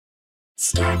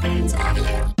Starburns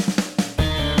Audio.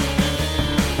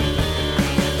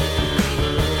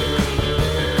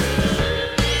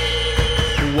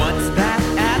 What's that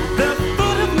at the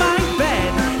foot of my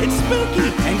bed? It's spooky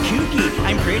and kooky,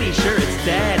 I'm pretty sure it's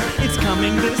dead. It's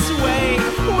coming this way.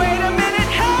 Wait a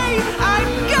minute, hey, I'm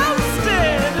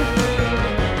ghosted!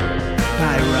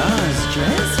 By Roz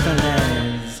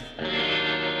Drezfalez.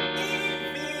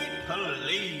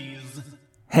 Please.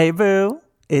 Hey boo,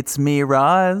 it's me,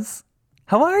 Roz.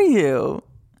 How are you?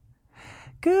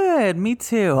 Good, me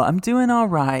too. I'm doing all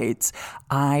right.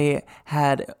 I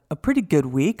had a pretty good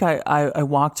week. I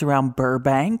walked around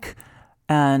Burbank,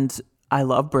 and I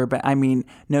love Burbank. I mean,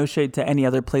 no shade to any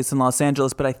other place in Los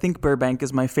Angeles, but I think Burbank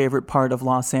is my favorite part of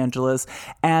Los Angeles.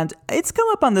 And it's come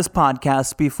up on this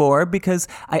podcast before because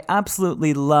I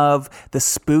absolutely love the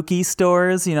spooky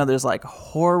stores. You know, there's like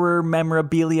horror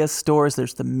memorabilia stores.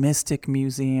 There's the Mystic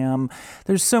Museum.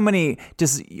 There's so many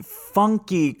just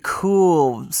funky,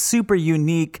 cool, super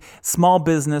unique small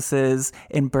businesses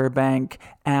in Burbank.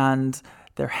 And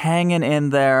they're hanging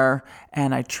in there,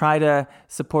 and I try to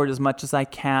support as much as I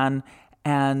can.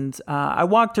 And I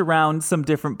walked around some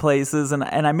different places, and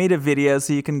I made a video,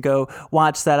 so you can go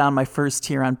watch that on my first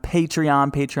tier on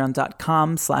Patreon,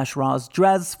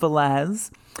 patreon.com/RozDrezfalez.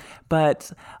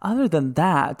 But other than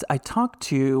that, I talked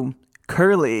to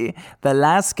Curly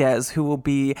Velasquez, who will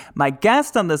be my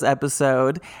guest on this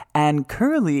episode. And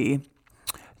Curly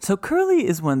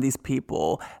is one of these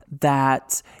people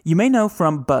that you may know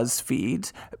from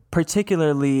BuzzFeed,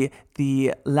 particularly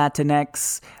the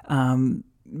Latinx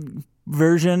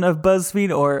version of BuzzFeed,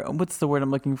 or what's the word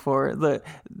I'm looking for? The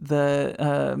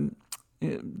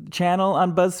channel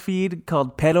on BuzzFeed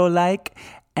called Pero Like,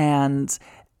 and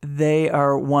they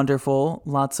are wonderful.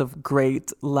 Lots of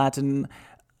great Latin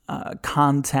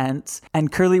content.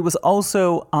 And Curly was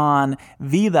also on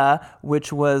Vida,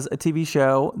 which was a TV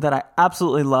show that I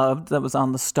absolutely loved that was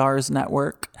on the Starz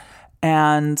network.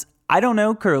 And I don't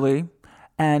know Curly,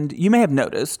 and you may have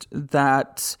noticed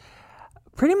that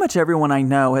pretty much everyone I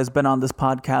know has been on this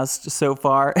podcast so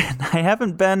far, and I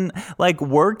haven't been like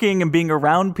working and being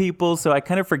around people, so I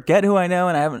kind of forget who I know,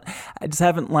 and I just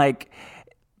haven't like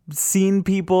seen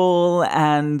people.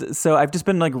 And so I've just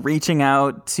been like reaching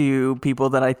out to people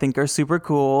that I think are super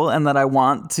cool and that I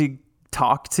want to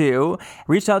talk to.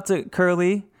 Reached out to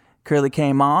Curly. Curly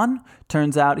came on.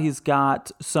 Turns out he's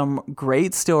got some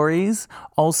great stories,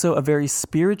 also a very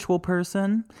spiritual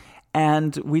person.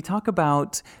 And we talk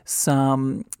about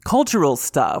some cultural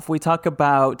stuff. We talk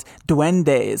about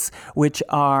duendes, which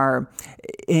are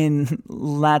in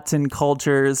Latin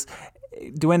cultures.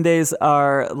 Duendes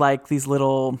are like these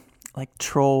little like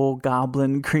troll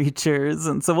goblin creatures.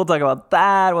 And so we'll talk about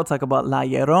that. We'll talk about La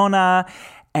Llorona.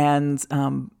 And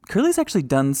Curly's actually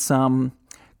done some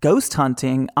ghost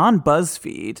hunting on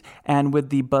BuzzFeed and with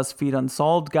the BuzzFeed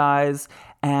Unsolved guys.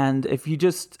 And if you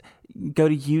just go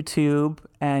to YouTube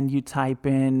and you type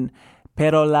in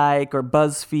Pero Like or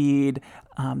BuzzFeed,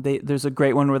 there's a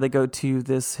great one where they go to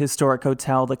this historic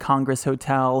hotel, the Congress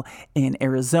Hotel in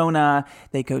Arizona.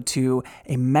 They go to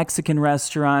a Mexican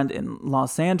restaurant in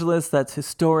Los Angeles that's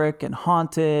historic and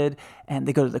haunted. And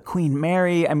they go to the Queen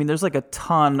Mary. I mean, there's like a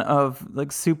ton of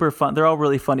like super fun. They're all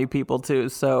really funny people too.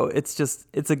 So it's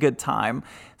a good time.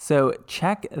 So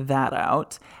check that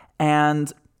out.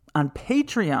 And on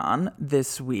Patreon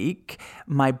this week,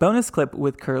 my bonus clip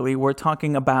with Curly, we're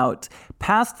talking about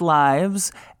past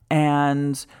lives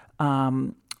and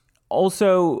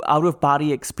also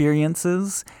out-of-body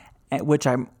experiences, which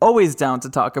I'm always down to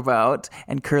talk about.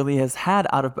 And Curly has had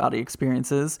out-of-body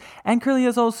experiences. And Curly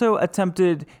has also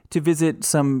attempted to visit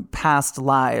some past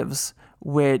lives,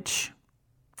 which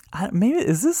maybe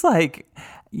is this like...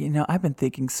 You know, I've been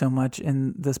thinking so much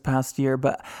in this past year,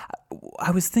 but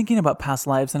I was thinking about past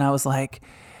lives and I was like,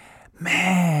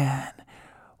 man,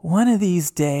 one of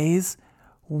these days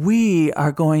we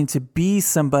are going to be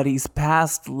somebody's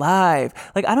past life.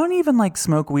 Like, I don't even like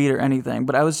smoke weed or anything,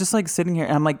 but I was just like sitting here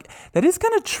and I'm like, that is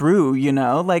kind of true, you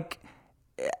know, like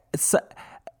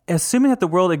assuming that the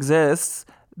world exists,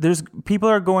 there's people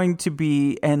are going to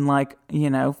be in like,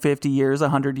 50 years,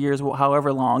 100 years,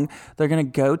 however long, they're going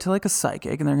to go to like a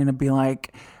psychic and they're going to be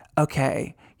like,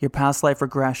 okay, your past life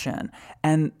regression.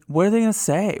 And what are they going to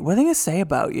say? What are they going to say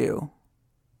about you?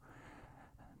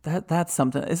 That's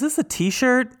something. Is this a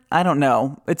t-shirt? I don't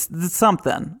know. It's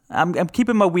something. I'm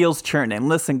keeping my wheels churning.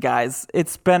 Listen, guys,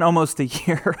 it's been almost a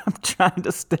year. I'm trying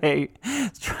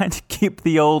to keep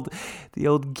the old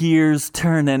gears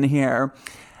turning here.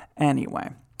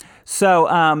 Anyway,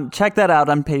 So check that out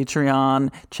on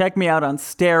Patreon. Check me out on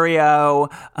Stereo.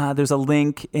 There's a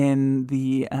link in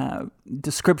the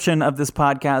description of this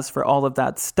podcast for all of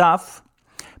that stuff.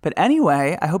 But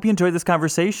anyway, I hope you enjoyed this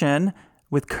conversation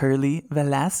with Curly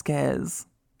Velasquez.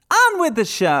 On with the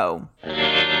show.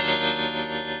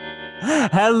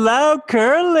 Hello,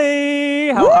 Curly.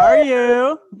 How are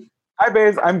you? Hi,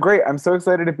 babes. I'm great. I'm so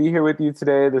excited to be here with you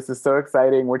today. This is so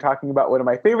exciting. We're talking about one of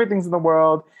my favorite things in the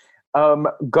world,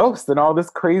 ghosts and all this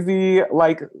crazy,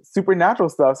 like, supernatural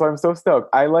stuff. So I'm so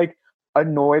stoked. I, like,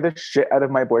 annoy the shit out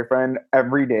of my boyfriend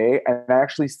every day, and I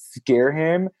actually scare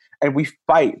him, and we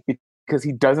fight because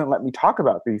he doesn't let me talk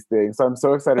about these things. So I'm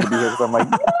so excited to be here because I'm like,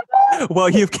 well,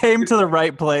 you came to the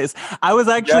right place. I was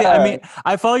actually, I mean,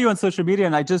 I follow you on social media,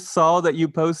 and I just saw that you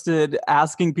posted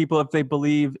asking people if they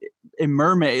believe in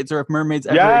mermaids or if mermaids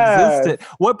ever existed.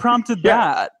 What prompted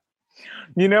that?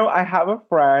 You know, I have a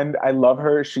friend. I love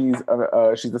her. She's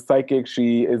a psychic.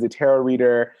 She is a tarot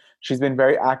reader. She's been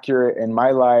very accurate in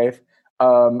my life.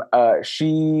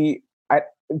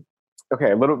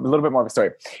 Okay, a little bit more of a story.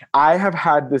 I have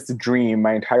had this dream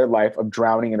my entire life of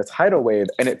drowning in a tidal wave.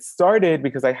 And it started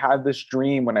because I had this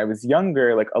dream when I was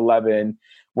younger, like 11,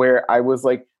 where I was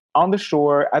like on the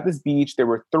shore at this beach. There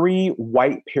were 3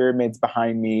 white pyramids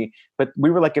behind me, but we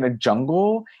were like in a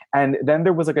jungle. And then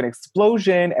there was like an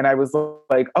explosion. And I was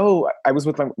like, oh, I was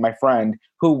with my friend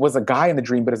who was a guy in the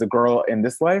dream, but is a girl in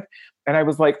this life. And I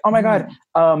was like, oh my God,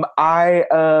 I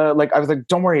was like,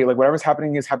 don't worry, like whatever's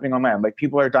happening is happening on land. Like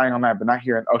people are dying on land, but not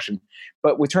here in the ocean.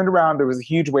 But we turned around, there was a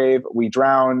huge wave, we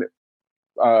drowned.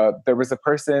 There was a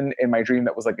person in my dream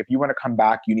that was like, if you want to come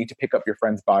back, you need to pick up your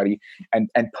friend's body and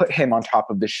put him on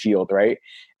top of the shield, right?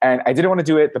 And I didn't want to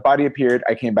do it. The body appeared,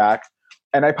 I came back.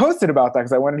 And I posted about that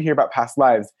because I wanted to hear about past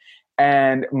lives.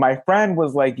 And my friend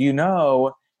was like, you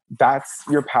know, that's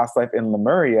your past life in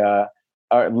Lemuria.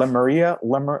 Lemuria.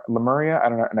 I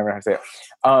don't know, I never know how to say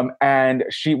it. And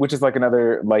she, which is like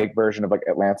another like version of like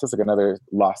Atlantis, like another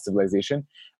lost civilization,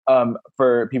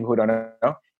 for people who don't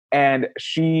know. And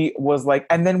she was like,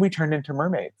 and then we turned into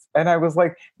mermaids. And I was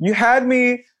like, you had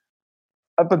me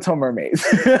up until mermaids.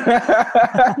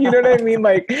 You know what I mean?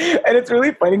 Like, and it's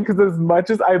really funny because as much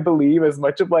as I believe, as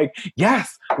much of like,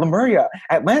 yes, Lemuria,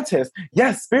 Atlantis,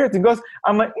 yes, spirits and ghosts,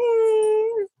 I'm like,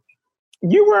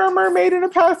 you were a mermaid in a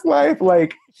past life.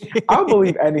 Like, I'll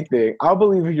believe anything. I'll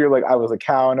believe if you're like, I was a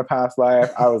cow in a past life,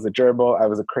 I was a gerbil, I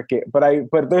was a cricket,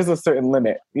 but there's a certain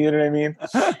limit. You know what I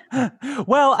mean?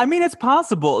 Well, I mean, it's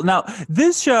possible. Now,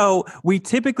 this show, we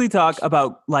typically talk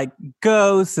about like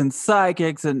ghosts and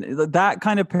psychics and that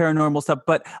kind of paranormal stuff,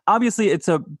 but obviously it's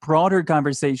a broader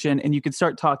conversation, and you can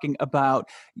start talking about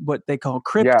what they call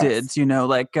cryptids, you know,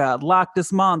 like Loch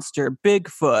Ness Monster,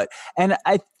 Bigfoot. And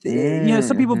you know,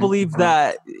 some people believe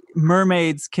that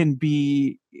mermaids can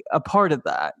be a part of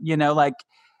that, you know, like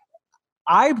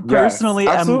I personally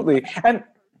absolutely. And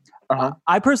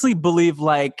I personally believe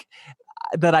like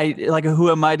that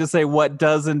who am I to say what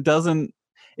does and doesn't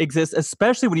exist,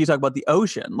 especially when you talk about the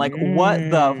ocean. Like what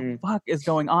the fuck is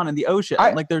going on in the ocean?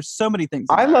 Like there's so many things.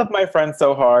 I love my friend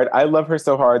so hard. I love her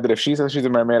so hard that if she says she's a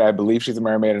mermaid, I believe she's a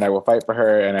mermaid and I will fight for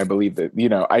her. And I believe that, you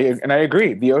know, I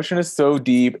agree. The ocean is so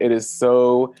deep. It is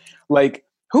so like,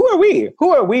 who are we? Who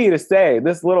are we to say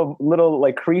this little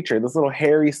like creature, this little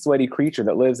hairy, sweaty creature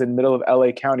that lives in the middle of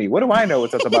LA County? What do I know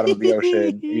what's at the bottom of the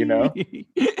ocean, you know?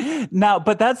 Now,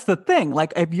 but that's the thing.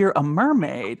 Like if you're a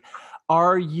mermaid,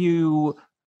 are you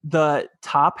the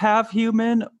top half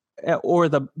human or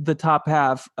the top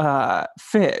half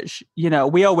fish? You know,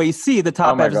 we always see the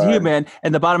top half is human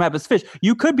and the bottom half is fish.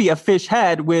 You could be a fish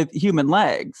head with human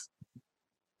legs.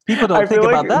 People don't think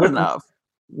about that enough.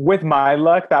 With my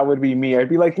luck, that would be me. I'd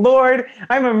be like, Lord,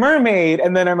 I'm a mermaid.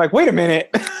 And then I'm like, wait a minute.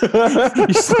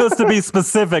 You're supposed to be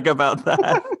specific about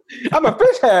that. I'm a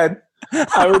fish head.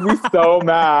 I would be so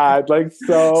mad. Like,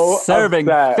 so serving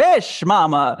upset. Fish,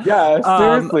 mama. Yeah,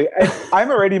 seriously. I'm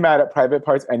already mad at private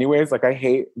parts anyways. Like, I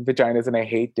hate vaginas and I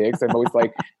hate dicks. I'm always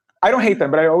like, I don't hate them,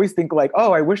 but I always think like,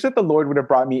 oh, I wish that the Lord would have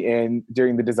brought me in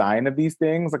during the design of these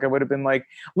things. Like I would have been like,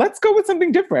 let's go with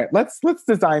something different. Let's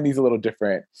design these a little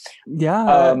different.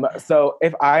 Yeah. So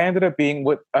if I ended up being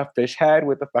with a fish head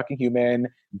with a fucking human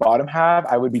bottom half,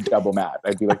 I would be double mad.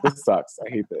 I'd be like, this sucks. I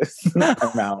hate this.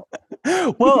 I'm out.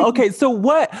 Well, okay. So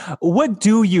what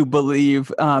do you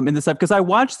believe in this stuff? Because I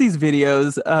watch these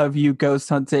videos of you ghost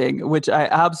hunting, which I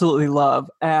absolutely love.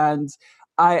 And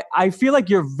I feel like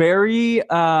you're very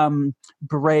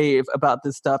brave about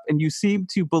this stuff, and you seem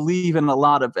to believe in a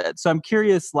lot of it. So I'm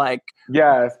curious, like,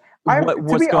 yes,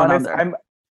 what's going on there?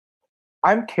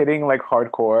 I'm kidding, like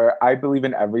hardcore. I believe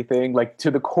in everything, like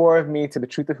to the core of me, to the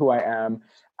truth of who I am.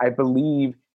 I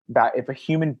believe that if a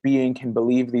human being can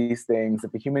believe these things,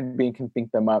 if a human being can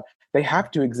think them up, they have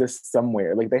to exist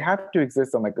somewhere. Like they have to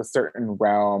exist on like a certain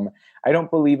realm. I don't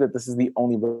believe that this is the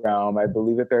only realm. I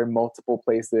believe that there are multiple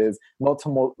places,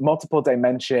 multiple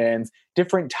dimensions,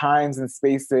 different times and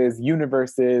spaces,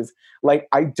 universes. Like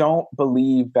I don't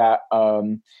believe that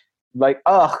like,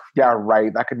 oh yeah,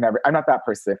 right, that could never, I'm not that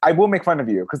person. I will make fun of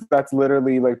you because that's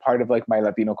literally like part of like my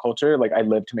Latino culture. Like I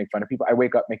live to make fun of people. I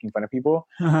wake up making fun of people.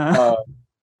 Uh-huh. uh,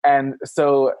 and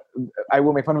so I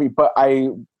will make fun of you, but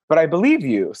I believe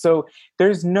you. So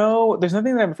there's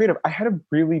nothing that I'm afraid of. I had a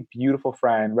really beautiful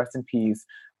friend, rest in peace.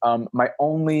 My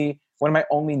only One of my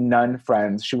only nun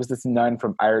friends. She was this nun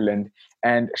from Ireland,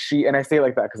 and I say it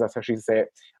like that because that's how she used to say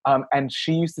it. And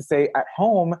she used to say at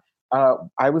home,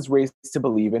 I was raised to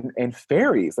believe in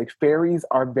fairies. Like fairies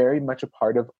are very much a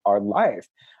part of our life.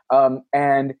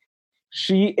 And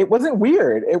it wasn't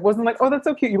weird. It wasn't like, oh, that's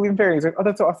so cute, you believe in fairies. Like, oh,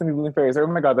 that's so awesome, you believe in fairies. Or, oh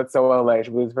my God, that's so LA,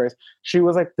 she believes in fairies. She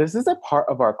was like, this is a part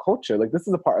of our culture. Like, this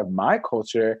is a part of my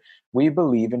culture. We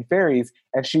believe in fairies.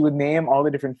 And she would name all the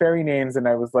different fairy names. And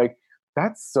I was like,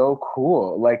 that's so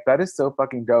cool. Like, that is so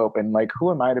fucking dope. And like,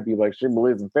 who am I to be like, she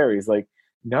believes in fairies? Like,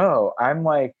 no, I'm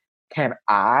like, do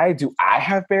I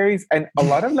have fairies? And a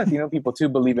lot of Latino people too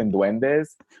believe in duendes.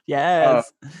 Uh,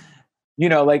 Yes. you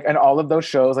know, like, and all of those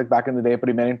shows, like back in the day,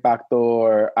 Primer Impacto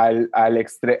or Al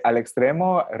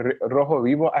Extremo, Rojo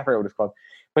Vivo, I forget what it's called.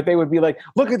 But they would be like,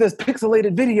 look at this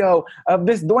pixelated video of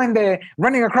this duende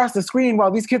running across the screen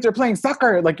while these kids are playing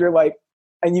soccer. Like, you're like,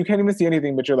 and you can't even see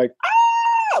anything, but you're like,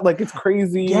 ah, like it's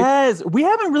crazy. Yes, we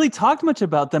haven't really talked much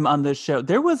about them on this show.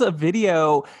 There was a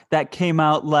video that came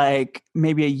out like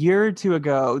maybe a year or two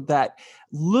ago that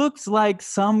looked like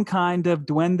some kind of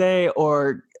duende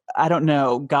or I don't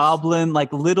know, goblin,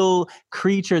 like little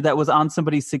creature that was on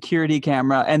somebody's security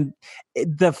camera. And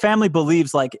the family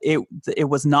believes like it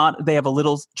was not, they have a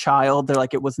little child. They're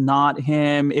like, it was not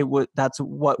him. That's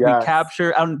what we Yes.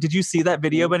 captured. Did you see that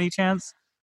video by any chance?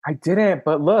 I didn't,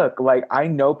 but look, like I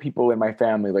know people in my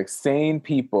family, like sane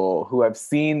people who have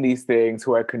seen these things,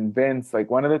 who are convinced.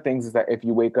 Like one of the things is that if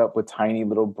you wake up with tiny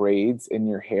little braids in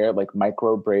your hair, like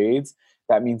micro braids,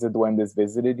 that means the duendes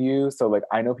visited you. So like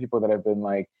I know people that have been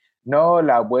like, no,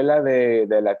 la abuela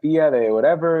de la tía de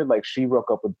whatever, like she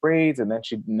woke up with braids and then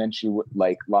she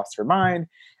like lost her mind.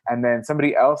 And then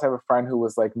somebody else, I have a friend who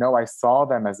was like, no, I saw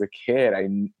them as a kid.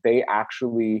 They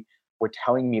actually were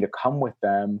telling me to come with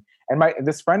them. And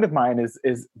this friend of mine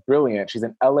is brilliant. She's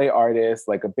an LA artist,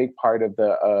 like a big part of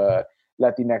the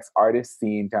Latinx artist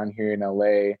scene down here in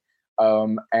LA.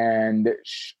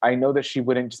 I know that she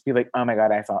wouldn't just be like, oh my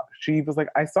God, I saw. She was like,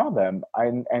 I saw them,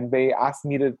 and they asked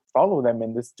me to follow them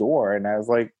in this door, and I was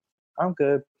like, I'm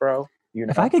good, bro. You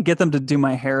If I know, could get them to do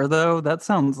my hair, though, that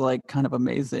sounds like kind of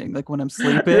amazing. Like when I'm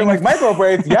you're sleeping. like micro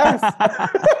braids, yes.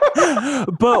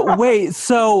 But wait,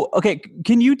 so okay,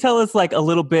 can you tell us like a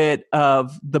little bit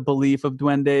of the belief of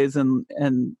duendes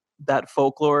and that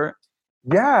folklore?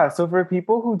 Yeah, so for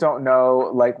people who don't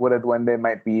know like what a duende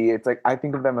might be, it's like I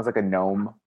think of them as like a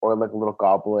gnome or like a little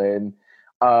goblin.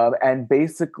 And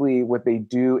basically what they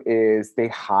do is they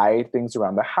hide things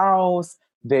around the house.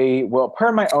 Well,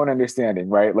 per my own understanding,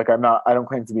 right? Like I don't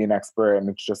claim to be an expert and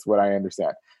it's just what I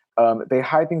understand. They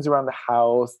hide things around the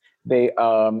house. They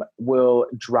will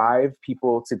drive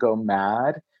people to go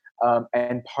mad.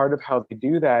 And part of how they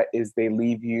do that is they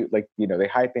leave you, like, you know, they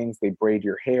hide things, they braid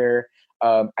your hair,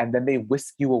 and then they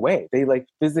whisk you away. They like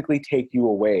physically take you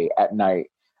away at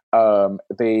night.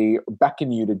 They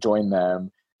beckon you to join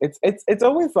them. It's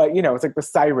always like, you know, it's like the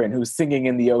siren who's singing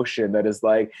in the ocean that is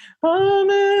like,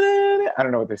 I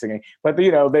don't know what they're singing, but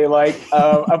you know, they like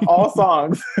of all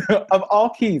songs, of all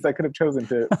keys, I could have chosen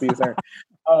to be a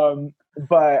siren.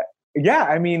 But yeah,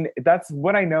 I mean, that's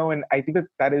what I know, and I think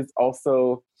that is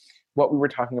also what we were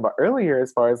talking about earlier,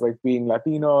 as far as like being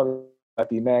Latino,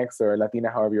 Latinx, or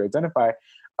Latina, however you identify.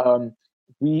 Um,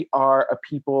 we are a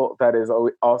people that is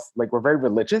always also like, we're very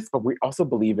religious, but we also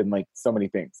believe in like so many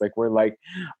things. Like we're like,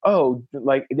 oh,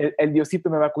 like El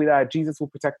Diosito me va a cuidar, Jesus will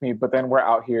protect me. But then we're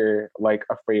out here like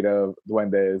afraid of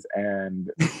duendes and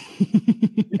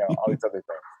you know all these other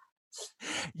things.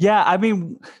 Yeah, I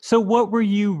mean, so what were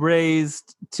you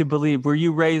raised to believe? Were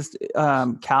you raised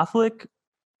Catholic?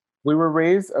 I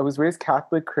was raised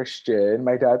Catholic Christian.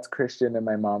 My dad's Christian and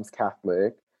my mom's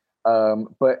Catholic.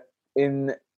 But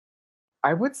in,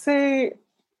 I would say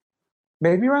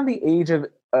maybe around the age of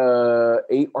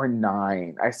 8 or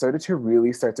 9, I started to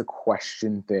really start to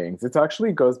question things. It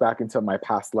actually goes back into my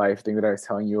past life thing that I was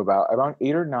telling you about. Around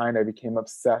 8 or 9, I became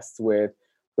obsessed with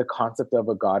the concept of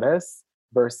a goddess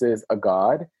versus a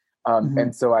god. Mhm.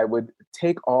 And so I would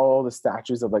take all the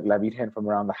statues of like La Virgen from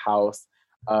around the house,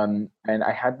 And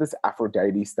I had this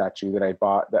Aphrodite statue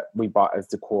that we bought as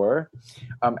decor.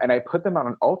 And I put them on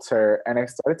an altar, and I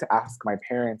started to ask my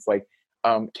parents, like,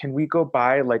 can we go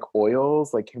buy like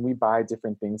oils? Like, can we buy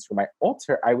different things for my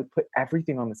altar? I would put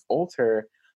everything on this altar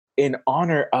in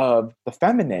honor of the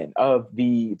feminine, of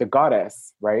the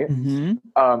goddess, right?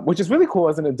 Mm-hmm. Which is really cool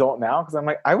as an adult now, because I'm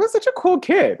like, I was such a cool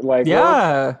kid. Like,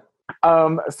 Yeah.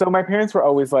 so my parents were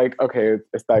always like, okay,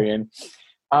 está bien.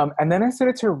 And then I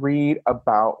started to read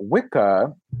about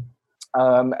Wicca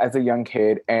as a young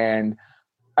kid, and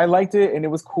I liked it and it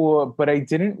was cool, but I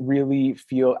didn't really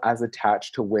feel as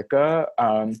attached to Wicca.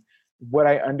 What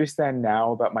I understand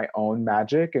now about my own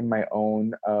magic and my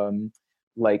own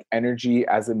like energy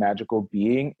as a magical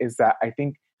being is that I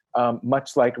think,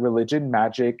 much like religion,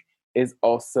 magic is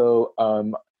also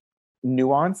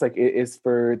nuance. Like, it is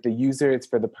for the user, it's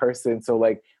for the person. So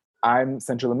like, I'm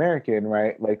Central American,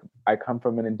 right? Like, I come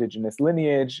from an indigenous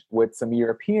lineage with some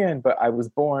European, but I was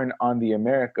born on the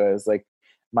Americas. Like,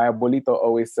 my abuelito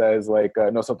always says, like,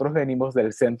 nosotros venimos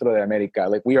del centro de América.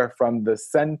 Like, we are from the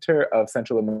center of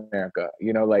Central America,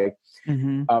 you know, like,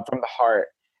 Mm-hmm. from the heart.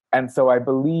 And so I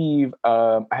believe,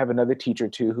 I have another teacher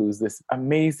too, who's this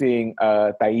amazing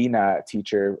Taina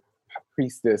teacher,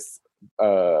 priestess,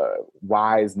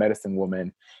 wise medicine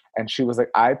woman. And she was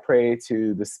like, I pray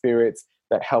to the spirits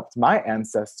that helped my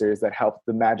ancestors, that helped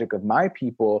the magic of my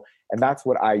people. And that's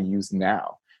what I use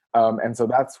now. And so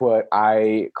that's what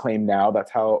I claim now.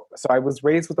 So I was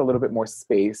raised with a little bit more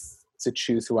space to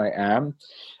choose who I am.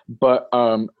 But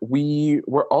we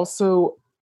were also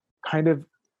kind of,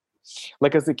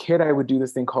 like, as a kid, I would do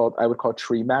this thing I would call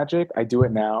tree magic. I do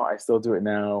it now. I still do it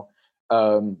now.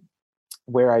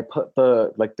 Where I put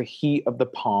the heat of the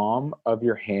palm of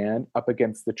your hand up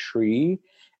against the tree,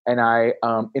 and I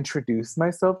introduce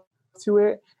myself to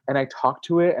it, and I talk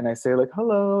to it, and I say, like,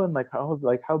 hello, and like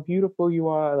how beautiful you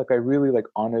are. Like, I really like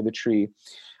honor the tree.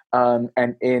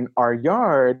 And in our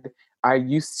yard, I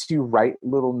used to write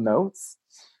little notes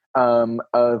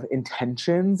of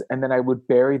intentions, and then I would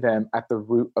bury them at the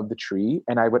root of the tree,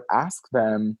 and I would ask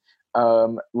them,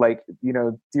 like, you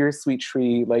know, dear sweet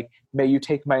tree, like, may you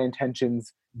take my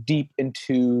intentions deep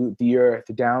into the earth,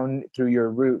 down through your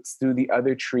roots, through the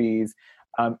other trees,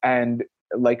 and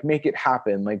like, make it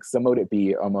happen, like, so mote it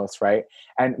be, almost, right?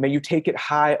 And may you take it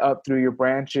high up through your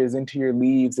branches, into your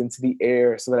leaves, into the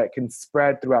air, so that it can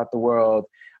spread throughout the world.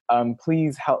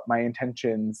 Please help my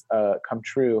intentions come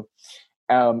true.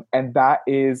 And that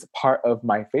is part of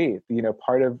my faith. You know,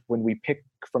 part of when we pick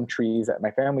from trees at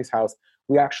my family's house,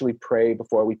 we actually pray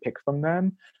before we pick from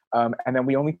them. And then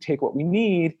we only take what we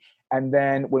need. And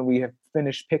then when we have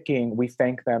finished picking, we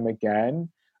thank them again.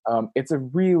 It's a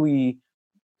really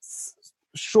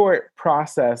short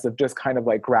process of just kind of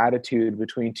like gratitude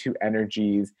between two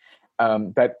energies,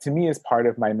 that to me is part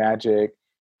of my magic.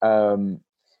 And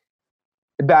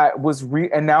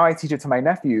now I teach it to my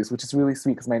nephews, which is really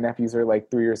sweet, because my nephews are like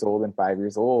 3 years old and 5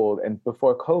 years old. And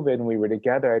before COVID, when we were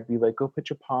together, I'd be like, go put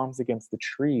your palms against the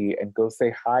tree and go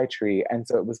say hi, tree. And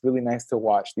so it was really nice to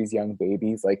watch these young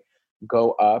babies like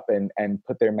go up and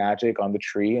put their magic on the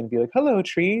tree and be like, hello,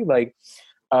 tree. Like,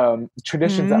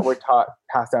 traditions that were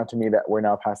passed down to me that we're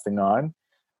now passing on.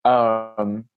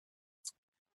 And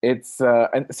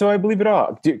so I believe it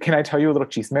all. Can I tell you a little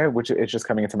chisme, which is just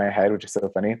coming into my head, which is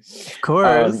so funny? Of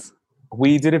course.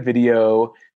 We did a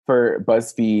video for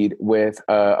BuzzFeed with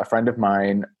a friend of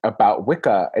mine about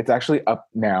Wicca. It's actually up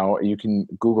now. You can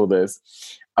Google this.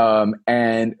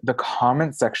 And the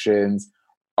comment sections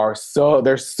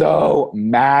they're so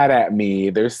mad at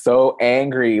me. They're so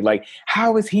angry. Like,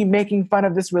 how is he making fun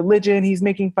of this religion? He's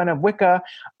making fun of Wicca.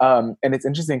 And it's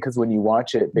interesting because when you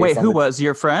watch it, wait, who was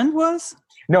your friend? Was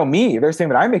no, me. They're saying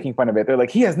that I'm making fun of it. They're like,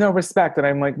 he has no respect. And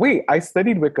I'm like, wait, I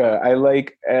studied Wicca. I'm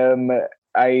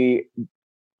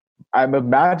a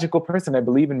magical person. I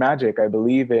believe in magic. I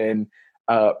believe in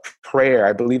prayer.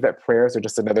 I believe that prayers are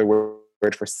just another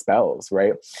word for spells,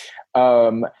 right?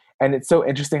 And it's so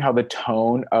interesting how the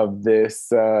tone of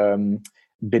this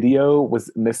video was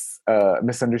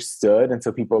misunderstood. And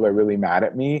so people are really mad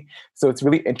at me. So it's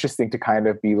really interesting to kind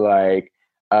of be like,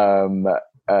 a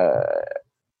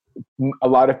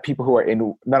lot of people who are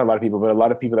not a lot of people, but a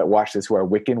lot of people that watch this who are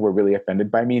Wiccan were really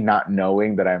offended by me, not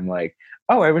knowing that I'm like,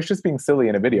 oh, I was just being silly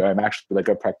in a video. I'm actually like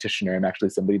a practitioner. I'm actually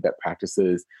somebody that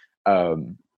practices,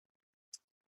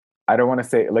 I don't want to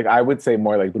say, like, I would say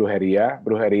more like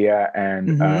brujeria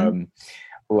and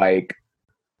like,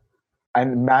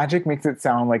 and magic makes it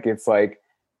sound like it's like,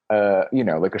 you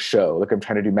know, like a show, like I'm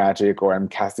trying to do magic or I'm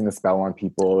casting a spell on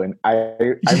people. And I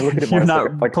look at it more you're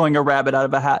not like pulling a rabbit out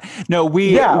of a hat. No,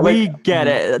 we get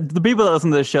it. The people that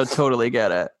listen to this show totally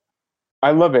get it.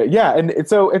 I love it. Yeah. And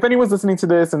so if anyone's listening to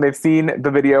this and they've seen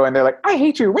the video and they're like, I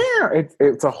hate you,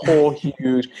 it's a whole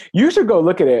huge, you should go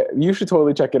look at it. You should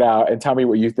totally check it out and tell me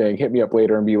what you think. Hit me up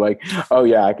later and be like, oh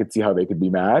yeah, I could see how they could be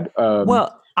mad.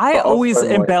 Well, I But also always am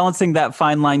annoying. balancing that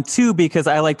fine line too, because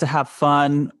I like to have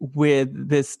fun with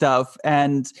this stuff.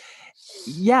 And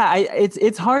yeah,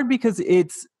 it's hard because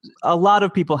it's a lot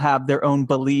of people have their own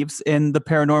beliefs in the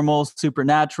paranormal,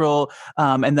 supernatural,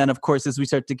 and then of course as we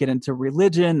start to get into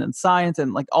religion and science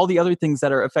and like all the other things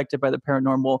that are affected by the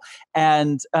paranormal,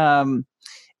 and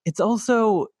it's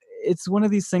also it's one of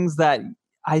these things that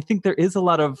I think there is a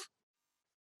lot of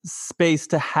space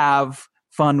to have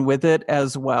fun with it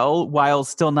as well while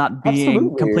still not being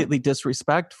Absolutely. completely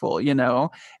disrespectful.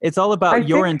 It's all I about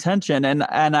your think intention, and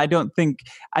I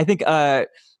think a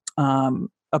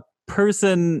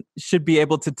person should be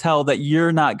able to tell that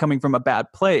you're not coming from a bad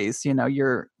place.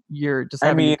 You're just I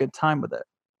having a mean, good time with it.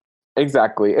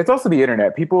 exactly. It's also the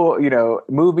internet. People,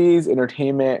 movies,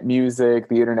 entertainment, music,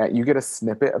 the internet, you get a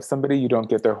snippet of somebody, you don't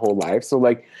get their whole life. So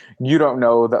like you don't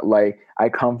know that like I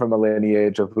come from a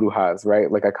lineage of brujas,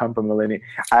 right? Like I come from a lineage.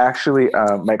 I actually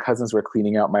my cousins were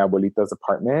cleaning out my abuelita's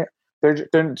apartment.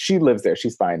 She lives there,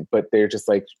 she's fine, but they're just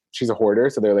like she's a hoarder,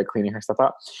 so they're like cleaning her stuff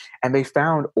out. And they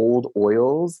found old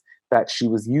oils that she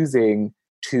was using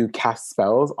to cast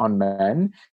spells on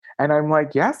men. And I'm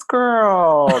like, yes,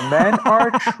 girl, men are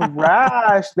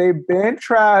trash. They've been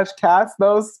trash. Cast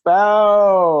those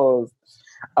spells.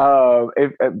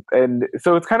 And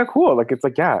so it's kind of cool. Like, it's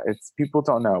like, yeah, it's people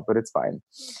don't know, but it's fine.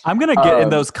 I'm going to get in Um,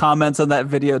 those comments on that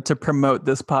video to promote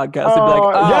this podcast and be like,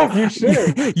 oh, oh, yes,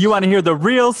 you should. you want to hear the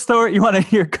real story? You want to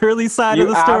hear Curly's side of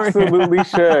You the story? absolutely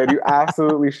should. You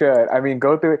absolutely should. I mean,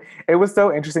 go through it. It was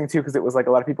so interesting too, because it was like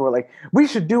a lot of people were like, we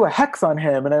should do a hex on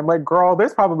him. And I'm like, girl,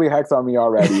 there's probably a hex on me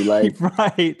already. Like,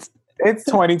 Right. it's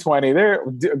 2020.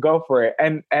 Go for it.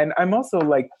 And I'm also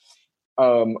like,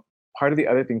 um, part of the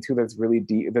other thing too that's really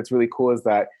deep, that's really cool is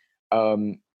that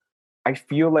I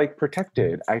feel like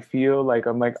protected. I feel like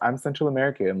I'm Central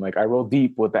American. Like I roll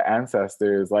deep with the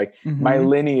ancestors. Like my Mm-hmm.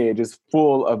 lineage is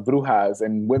full of brujas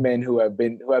and women who have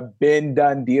been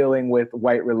done dealing with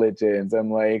white religions.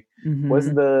 I'm like, what's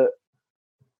Mm-hmm. the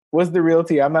what's the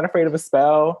realty? I'm not afraid of a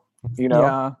spell, you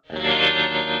know?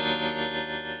 Yeah.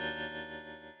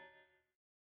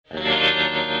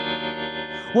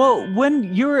 Well,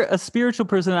 when you're a spiritual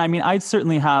person, I mean, I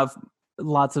certainly have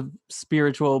lots of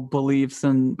spiritual beliefs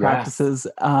and Yes. practices.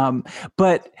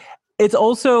 But it's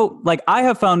also like I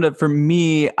have found that for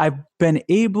me, I've been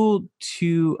able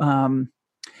to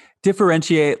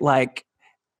differentiate like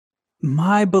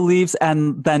my beliefs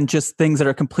and then just things that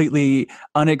are completely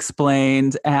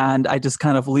unexplained. And I just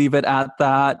kind of leave it at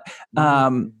that.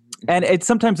 Um, Mm. and it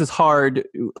sometimes is hard.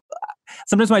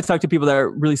 Sometimes when I talk to people that are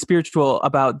really spiritual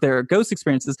about their ghost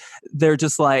experiences, they're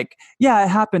just like, yeah, it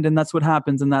happened and that's what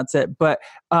happens and that's it. But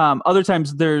other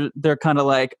times they're kind of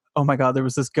like, oh my God, there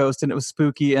was this ghost and it was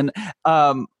spooky. And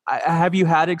have you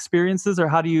had experiences, or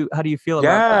how do you feel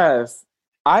about that? Yes.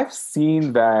 I've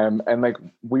seen them, and like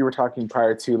we were talking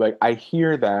prior to, like I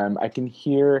hear them. I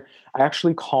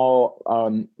actually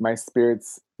call my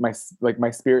spirits, my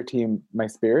spirit team, my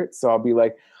spirits. So I'll be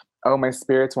like, "Oh, my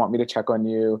spirits want me to check on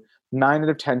you." 9 out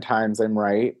of 10 times I'm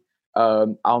right.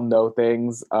 I'll know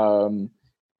things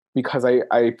because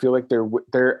I feel like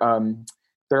they're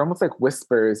almost like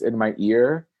whispers in my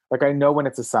ear. Like I know when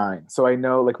it's a sign. So I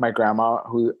know like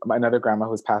another grandma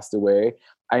who's passed away.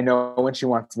 I know when she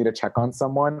wants me to check on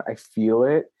someone. I feel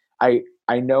it. I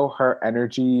know her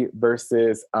energy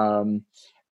versus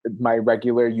my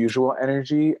regular usual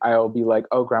energy. I'll be like,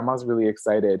 oh, grandma's really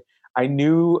excited. I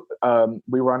knew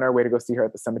we were on our way to go see her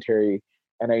at the cemetery,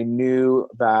 and I knew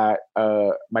that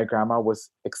my grandma was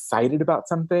excited about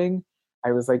something.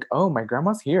 I was like, oh, my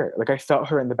grandma's here. Like I felt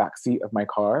her in the back seat of my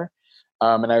car.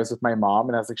 And I was with my mom,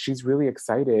 and I was like, she's really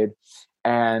excited.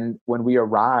 And when we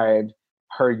arrived,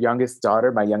 her youngest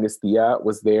daughter, my youngest Tia,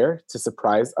 was there to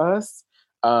surprise us.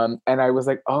 And I was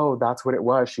like, oh, that's what it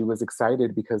was. She was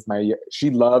excited because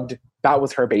she loved, that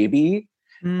was her baby.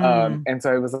 Mm, And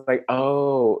so I was like,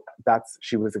 oh,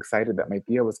 she was excited that my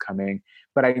Tia was coming.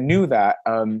 But I knew that.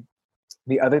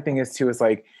 The other thing is too, is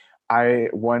like, I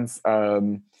once,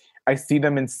 I see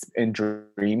them in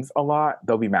dreams a lot.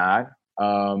 They'll be mad.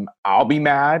 I'll be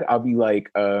mad. I'll be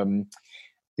like,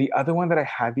 the other one that I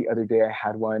had the other day, I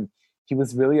had one, he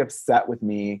was really upset with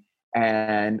me.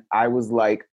 And I was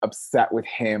like upset with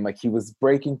him. Like he was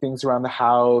breaking things around the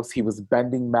house, he was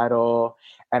bending metal.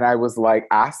 And I was like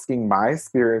asking my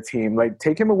spirit team, like,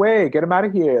 take him away, get him out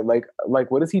of here. Like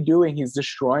what is he doing? He's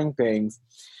destroying things.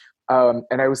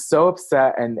 And I was so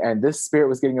upset, and this spirit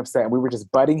was getting upset, and we were just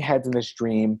butting heads in this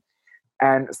dream.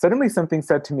 And suddenly something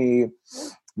said to me,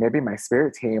 maybe my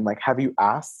spirit team, like, have you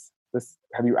asked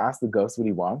the ghost what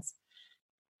he wants?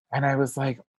 And I was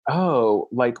like, oh,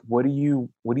 like, what do you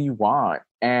want?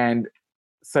 And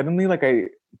suddenly, like,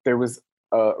 there was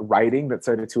writing that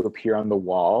started to appear on the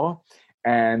wall.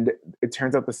 And it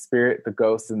turns out the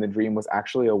ghost in the dream was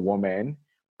actually a woman.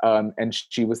 And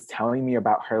she was telling me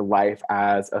about her life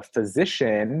as a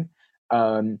physician.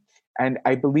 And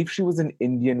I believe she was an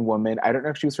Indian woman. I don't know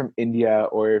if she was from India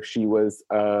or if she was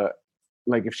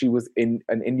if she was in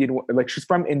an Indian, like she's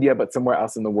from India, but somewhere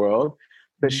else in the world.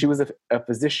 But she was a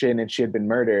physician and she had been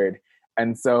murdered.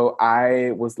 And so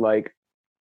I was like,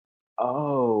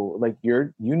 oh, like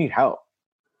you need help.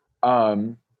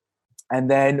 And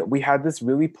then we had this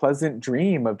really pleasant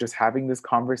dream of just having this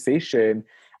conversation.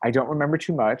 I don't remember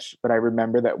too much, but I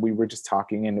remember that we were just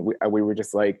talking and we were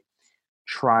just like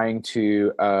trying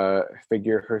to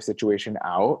figure her situation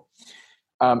out.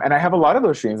 And I have a lot of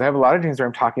those dreams. I have a lot of dreams where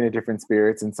I'm talking to different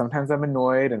spirits, and sometimes I'm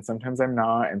annoyed and sometimes I'm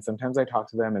not. And sometimes I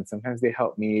talk to them and sometimes they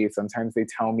help me. Sometimes they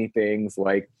tell me things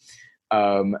like,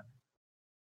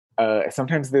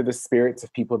 sometimes they're the spirits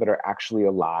of people that are actually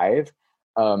alive.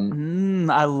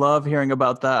 I love hearing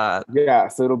about that. Yeah,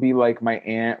 so it'll be like my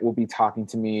aunt will be talking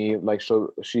to me. Like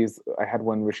I had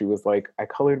one where she was like, I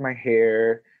colored my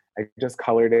hair. I just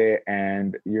colored it,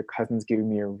 and your cousin's giving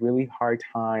me a really hard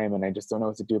time, and I just don't know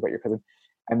what to do about your cousin.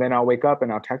 And then I'll wake up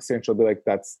and I'll text her and she'll be like,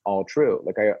 that's all true.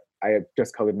 Like I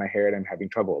just colored my hair and I'm having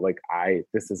trouble. Like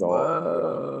this is all.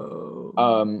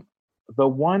 Whoa. The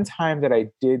one time that I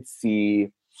did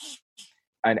see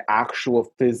an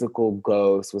actual physical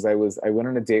ghost was I went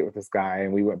on a date with this guy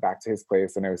and we went back to his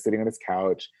place and I was sitting on his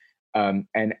couch. And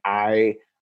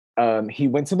he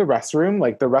went to the restroom.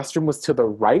 Like the restroom was to the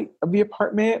right of the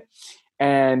apartment.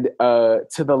 And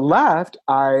to the left,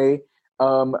 I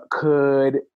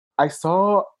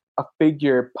saw a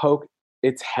figure poke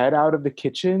its head out of the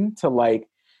kitchen to like,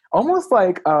 almost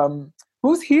like,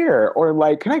 who's here? Or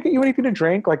like, can I get you anything to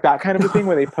drink? Like that kind of a thing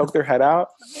where they poke their head out.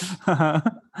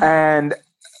 And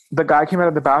the guy came out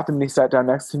of the bathroom and he sat down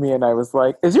next to me and I was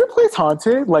like, is your place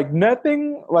haunted? Like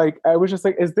nothing, like I was just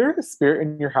like, is there a spirit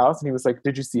in your house? And he was like,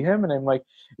 did you see him? And I'm like,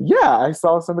 yeah, I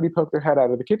saw somebody poke their head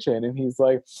out of the kitchen. And he's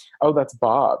like, oh, that's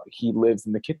Bob. He lives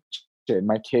in the kitchen.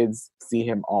 My kids see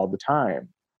him all the time.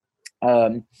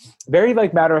 Very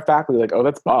like matter of factly, like, oh,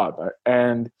 that's Bob.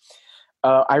 And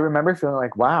I remember feeling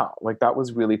like, wow, like that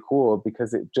was really cool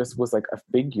because it just was like a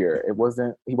figure. He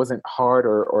wasn't hard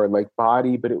or like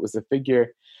body, but it was a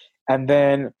figure. And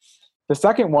then the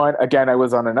second one, again, I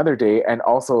was on another date. And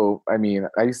also, I mean,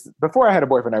 before I had a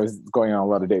boyfriend, I was going on a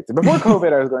lot of dates. And before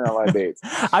COVID, I was going on a lot of dates.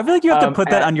 I feel like you have to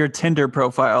put that on your Tinder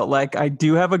profile. Like, I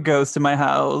do have a ghost in my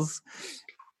house.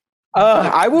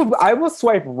 I will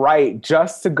swipe right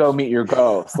just to go meet your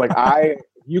ghost. Like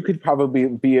you could probably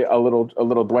be a little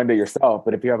duende yourself,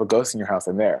 but if you have a ghost in your house,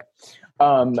 I'm there.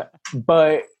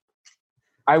 But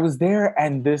I was there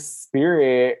and this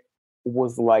spirit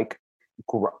was like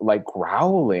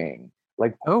growling,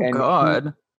 like, oh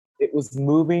God, it was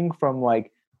moving from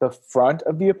like the front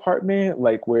of the apartment,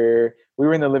 like where we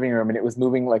were in the living room, and it was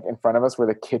moving like in front of us where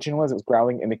the kitchen was. It was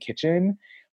growling in the kitchen,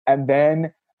 and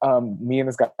then me and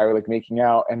this guy were like making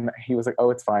out, and he was like, oh,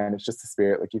 it's fine, it's just a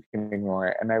spirit, like you can ignore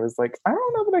it. And I was like, I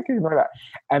don't know that I can ignore that.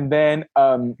 And then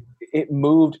it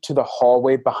moved to the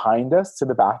hallway behind us to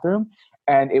the bathroom,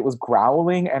 and it was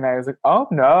growling, and I was like, oh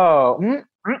no,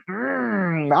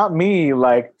 not me.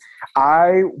 Like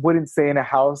I wouldn't stay in a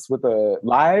house with a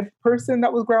live person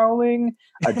that was growling,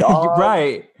 a dog,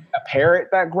 right, a parrot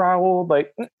that growled.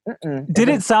 Like did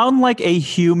it sound like a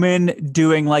human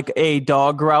doing like a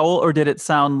dog growl, or did it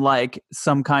sound like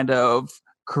some kind of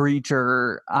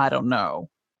creature? I don't know.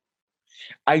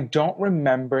 I don't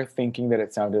remember thinking that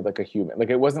it sounded like a human. Like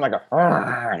it wasn't like a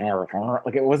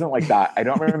like it wasn't like that. I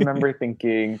don't remember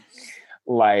thinking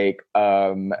like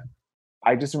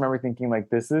I just remember thinking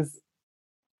like this is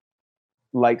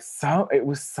like it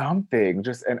was something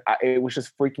just, and it was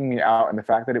just freaking me out. And the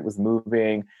fact that it was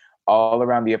moving all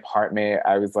around the apartment,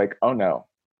 I was like, oh no,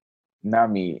 not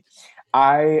me. Now,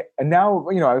 I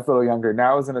was a little younger.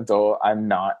 Now as an adult, I'm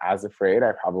not as afraid.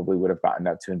 I probably would have gotten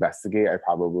up to investigate. I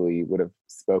probably would have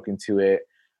spoken to it.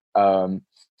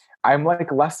 I'm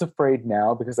like less afraid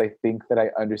now because I think that I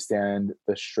understand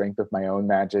the strength of my own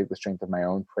magic, the strength of my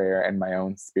own prayer and my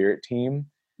own spirit team.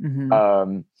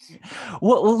 Mm-hmm.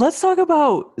 Well, let's talk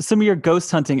about some of your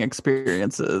ghost hunting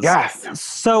experiences. Yes.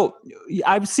 So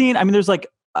there's like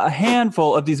a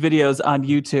handful of these videos on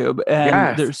YouTube,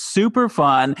 and they're super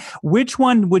fun. Which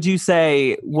one would you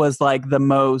say was like the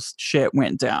most shit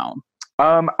went down?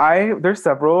 There's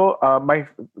several.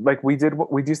 We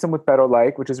do some with Pero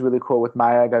Like, which is really cool with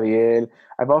Maya Gabriel.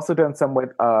 I've also done some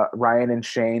with Ryan and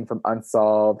Shane from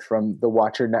Unsolved from the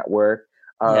Watcher Network.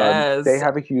 They Yes.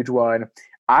 have a huge one.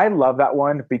 I love that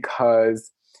one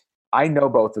because I know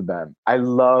both of them. I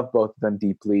love both of them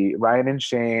deeply. Ryan and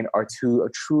Shane are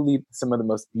truly some of the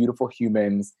most beautiful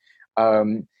humans.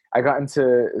 I got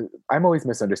into. I'm always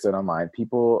misunderstood online.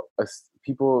 People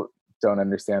don't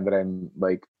understand that I'm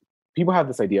like. People have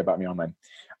this idea about me online.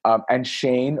 And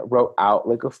Shane wrote out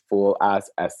like a full ass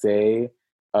essay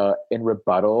in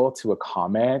rebuttal to a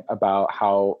comment about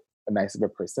how nice of a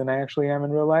person I actually am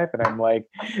in real life. And I'm like,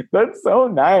 that's so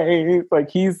nice. Like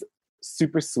he's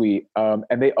super sweet.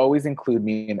 And they always include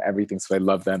me in everything. So I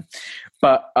love them.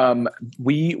 But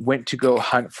we went to go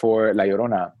hunt for La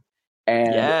Llorona.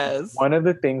 And Yes. one of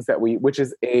the things which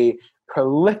is a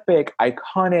prolific,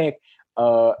 iconic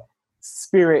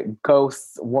spirit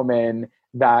ghost woman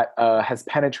that has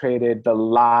penetrated the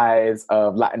lives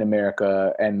of Latin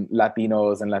America and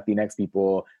Latinos and Latinx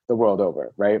people the world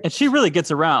over, right? And she really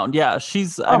gets around. Yeah,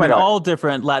 she's, I mean, all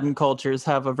different Latin cultures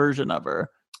have a version of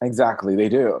her. Exactly, they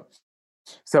do.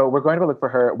 So we're going to go look for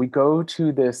her. We go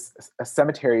to a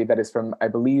cemetery that is from, I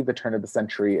believe, the turn of the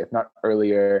century, if not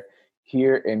earlier,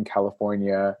 here in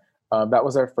California. That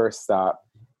was our first stop.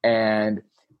 And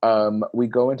we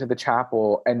go into the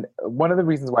chapel. And one of the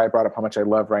reasons why I brought up how much I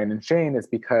love Ryan and Shane is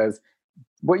because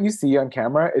what you see on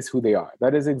camera is who they are.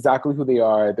 That is exactly who they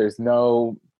are.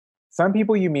 Some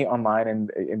people you meet online and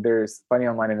there's funny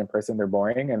online and in person, they're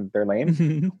boring and they're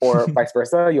lame. Or vice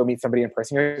versa. You'll meet somebody in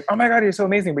person, you're like, oh my God, you're so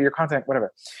amazing, but your content,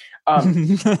 whatever.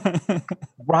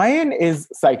 Ryan is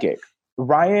psychic.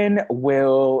 Ryan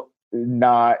will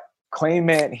not claim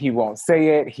it. He won't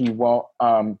say it. He won't,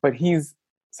 but he's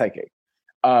psychic.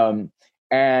 And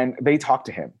they talk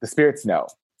to him. The spirits know,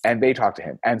 and they talk to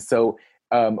him. And so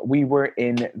we were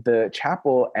in the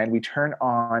chapel, and we turn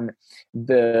on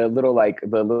the little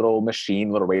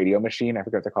radio machine. I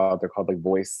forget what they're called. They're called like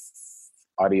voice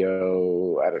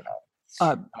audio. I don't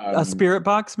know. A spirit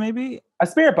box, maybe? A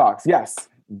spirit box, yes.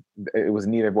 It was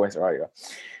neither voice or audio.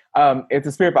 It's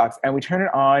a spirit box, and we turn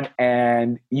it on,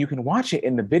 and you can watch it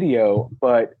in the video,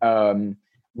 but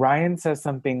Ryan says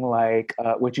something like,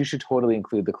 which you should totally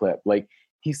include the clip. Like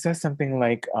he says something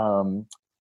like,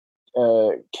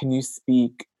 can you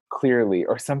speak clearly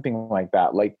or something like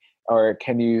that? Like, or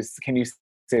can you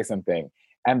say something?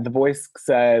 And the voice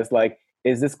says like,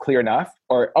 is this clear enough?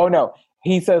 Or, oh no,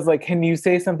 he says like, can you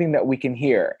say something that we can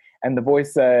hear? And the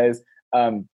voice says,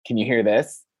 can you hear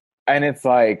this? And it's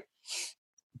like,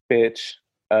 bitch.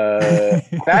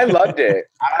 I loved it.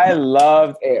 I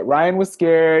loved it. Ryan was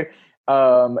scared.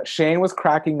 Shane was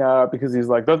cracking up because he's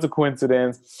like, that's a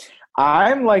coincidence.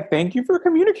 I'm like, thank you for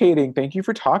communicating. Thank you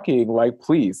for talking. Like,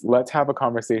 please, let's have a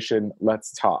conversation.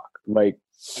 Let's talk. Like,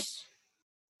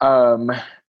 well,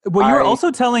 you were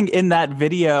also telling in that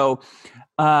video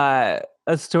a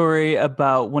story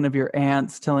about one of your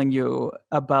aunts telling you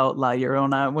about La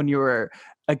Llorona when you were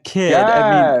a kid. Yes.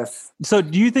 I mean, so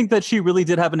do you think that she really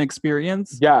did have an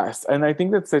experience? Yes. And I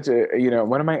think that's such a,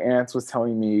 one of my aunts was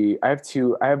telling me, I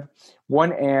have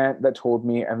one aunt that told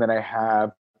me, and then I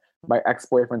have my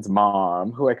ex-boyfriend's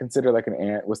mom, who I consider like an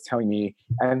aunt, was telling me,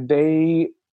 and they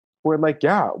were like,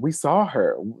 yeah, we saw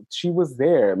her. She was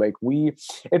there. Like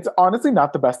it's honestly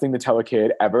not the best thing to tell a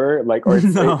kid ever. Like, or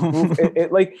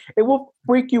it will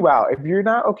freak you out. If you're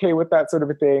not okay with that sort of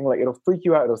a thing, like it'll freak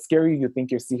you out. It'll scare you. You think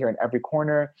you'll see her in every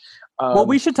corner. Well,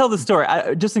 we should tell the story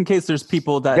just in case there's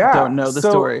people that don't know the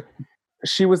story.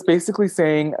 She was basically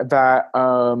saying that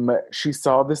she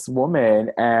saw this woman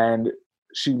and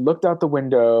she looked out the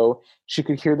window. She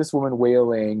could hear this woman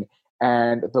wailing,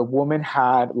 and the woman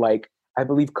had like, I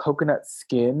believe, coconut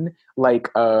skin, like,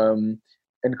 and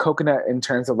coconut in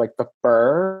terms of like the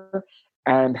fur,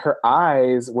 and her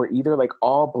eyes were either like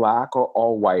all black or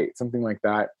all white, something like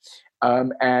that.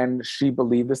 And she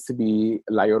believed this to be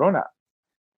La Llorona.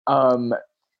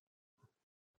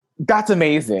 That's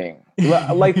amazing.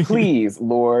 Like, please,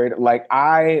 Lord, like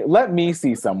let me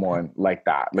see someone like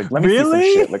that. Like, let me see some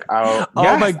shit. Like, oh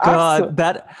my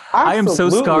God, I am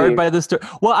so scarred by this story.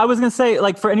 Well, I was gonna say,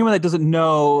 like, for anyone that doesn't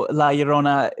know La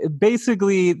Llorona,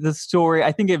 basically the story,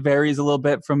 I think it varies a little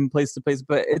bit from place to place,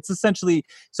 but it's essentially,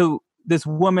 so this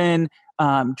woman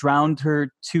drowned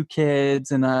her 2 kids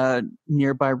in a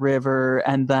nearby river,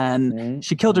 and then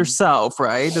she killed herself,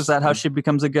 right? Is that how she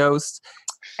becomes a ghost?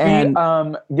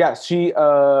 Yes, she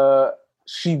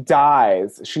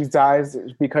dies. She dies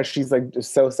because she's like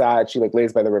just so sad. She like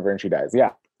lays by the river and she dies.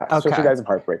 Yeah. Social Okay. guys of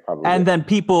heartbreak, probably. And then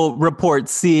people report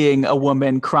seeing a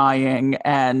woman crying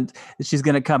and she's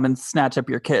going to come and snatch up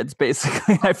your kids,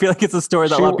 basically. I feel like it's a story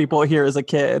that a lot of people hear as a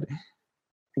kid.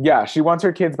 Yeah, she wants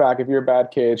her kids back. If you're a bad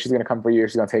kid, she's going to come for you.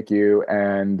 She's going to take you,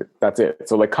 and that's it.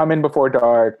 So, like, come in before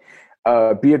dark,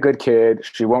 be a good kid.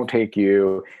 She won't take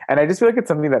you. And I just feel like it's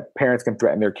something that parents can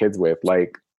threaten their kids with.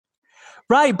 Like,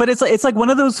 right. But it's like one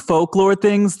of those folklore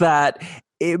things that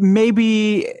it may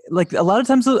be like a lot of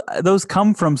times those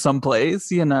come from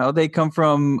someplace, you know, they come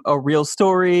from a real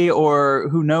story or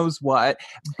who knows what.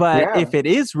 But if it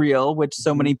is real, which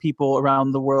so many people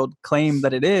around the world claim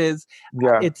that it is,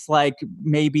 it's like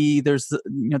maybe there's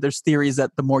theories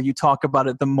that the more you talk about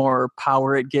it, the more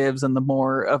power it gives and the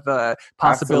more of a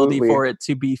possibility for it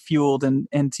to be fueled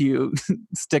and to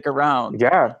stick around.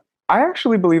 Yeah. I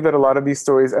actually believe that a lot of these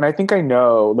stories, and I think I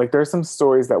know, like there's some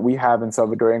stories that we have in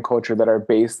Salvadorian culture that are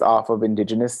based off of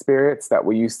indigenous spirits that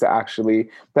we used to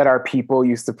that our people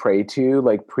used to pray to,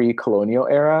 like pre-colonial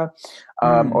era,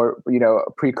 or, you know,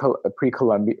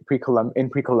 pre-Columbia.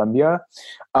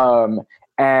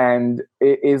 And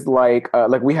it is like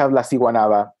we have La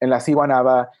Ciguanaba, and La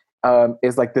Ciguanaba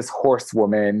is like this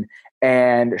horsewoman,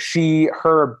 and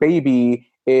her baby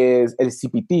is El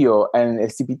Cipitillo, and El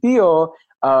Cipitillo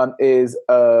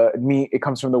it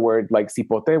comes from the word like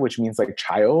cipote, which means like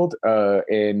child,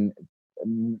 in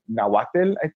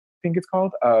Nahuatl, I think it's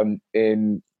called,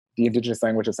 in the indigenous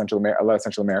language of Central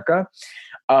America.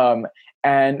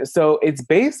 And so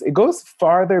it goes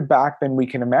farther back than we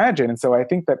can imagine. And so I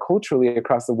think that culturally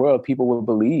across the world, people will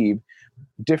believe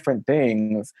different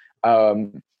things,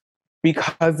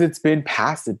 because it's been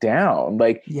passed down,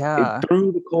 like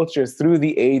through the cultures, through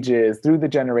the ages, through the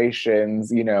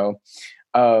generations, you know.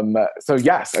 So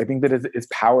yes, I think that it's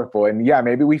powerful, and yeah,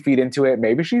 maybe we feed into it.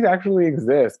 Maybe she actually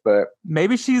exists, but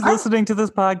maybe she's listening to this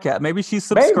podcast. Maybe she's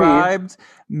subscribed.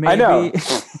 Maybe. I know.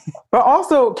 But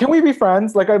also, can we be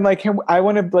friends? Like, I'm like, I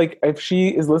want to, like, if she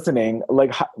is listening,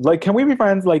 like, can we be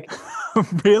friends? Like,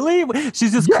 really?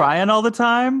 She's just crying all the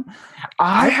time.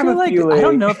 I have a feeling. I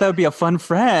don't know if that would be a fun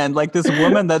friend. Like this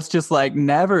woman that's just like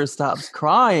never stops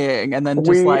crying, and then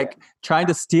just like trying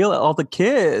to steal all the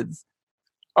kids.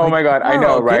 Oh my God, I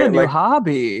know, right? Get a new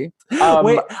hobby.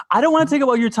 Wait, I don't want to take up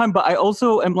all your time, but I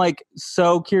also am like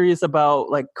so curious about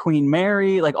like Queen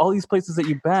Mary, like all these places that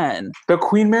you've been. The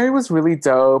Queen Mary was really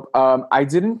dope. I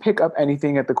didn't pick up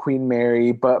anything at the Queen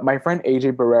Mary, but my friend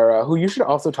AJ Barrera, who you should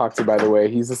also talk to, by the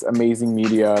way, he's this amazing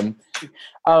medium.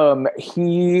 I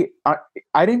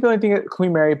didn't feel anything at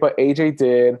Queen Mary, but AJ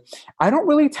did. I don't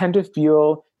really tend to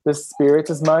feel the spirits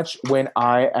as much when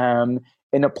I am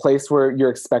in a place where you're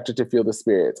expected to feel the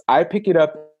spirits. I pick it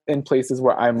up in places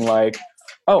where I'm like,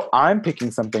 oh, I'm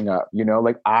picking something up, you know,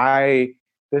 like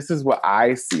this is what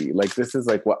I see. Like, this is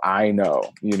like what I know,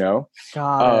 you know?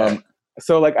 Got it.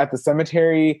 So like at the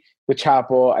cemetery, the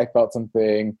chapel, I felt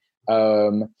something.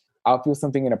 I'll feel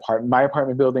something in my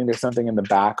apartment building. There's something in the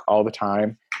back all the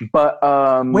time. But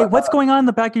wait, what's going on in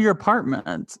the back of your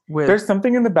apartment? There's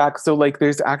something in the back. So like,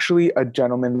 there's actually a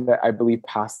gentleman that I believe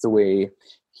passed away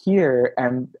here,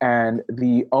 and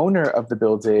the owner of the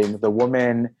building, the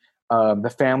woman,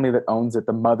 the family that owns it,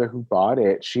 the mother who bought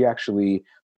it, she actually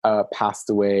passed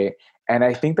away. And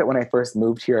I think that when I first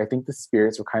moved here, I think the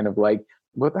spirits were kind of like,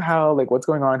 what the hell? Like, what's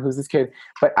going on? Who's this kid?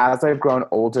 But as I've grown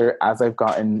older,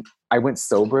 I went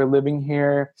sober living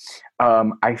here,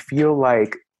 I feel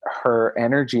like her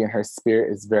energy and her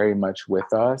spirit is very much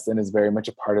with us and is very much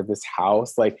a part of this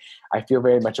house. Like, I feel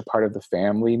very much a part of the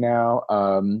family now.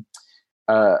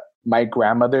 My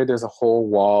grandmother, there's a whole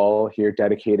wall here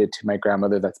dedicated to my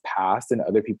grandmother that's passed and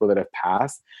other people that have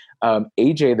passed.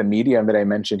 AJ, the medium that I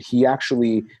mentioned, he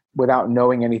actually, without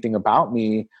knowing anything about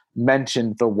me,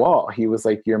 mentioned the wall. He was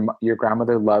like, your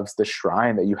grandmother loves the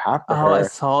shrine that you have for her. Oh, I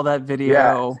saw that video.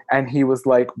 Yeah. And he was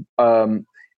like,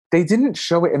 they didn't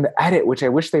show it in the edit, which I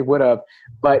wish they would have,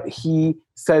 but he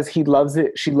says he loves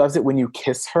it. She loves it when you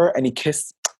kiss her, and he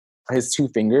kissed his two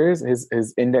fingers,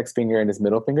 his index finger and his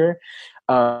middle finger.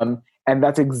 And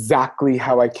that's exactly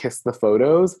how I kiss the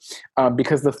photos,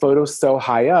 because the photo's so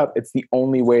high up, it's the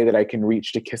only way that I can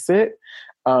reach to kiss it.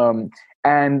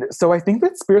 And so I think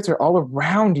that spirits are all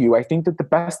around you. I think that the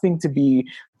best thing to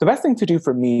do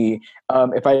for me,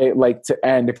 if I like to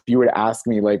end, if you were to ask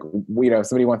me, like, you know, if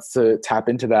somebody wants to tap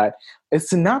into that, is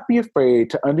to not be afraid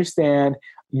to understand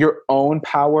your own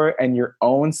power and your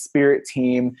own spirit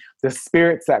team, the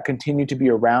spirits that continue to be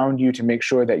around you to make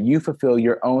sure that you fulfill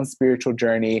your own spiritual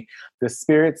journey, the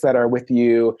spirits that are with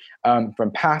you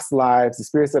from past lives, the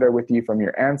spirits that are with you from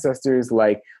your ancestors.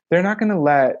 Like, they're not going to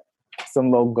let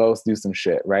some little ghost do some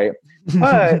shit, right?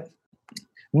 But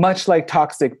much like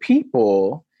toxic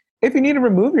people, if you need to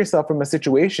remove yourself from a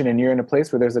situation and you're in a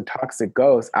place where there's a toxic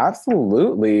ghost,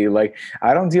 absolutely. Like,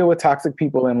 I don't deal with toxic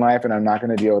people in life, and I'm not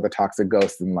going to deal with a toxic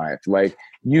ghost in life. Like,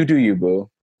 you do you, boo.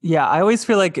 Yeah, I always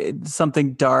feel like it's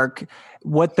something dark.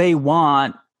 What they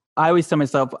want, I always tell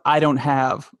myself, I don't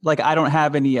have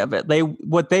any of it.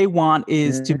 What they want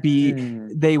is to be.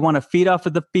 They want to feed off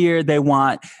of the fear. They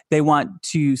want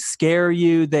to scare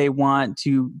you. They want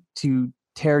to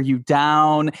tear you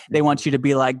down. They want you to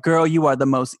be like, girl, you are the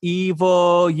most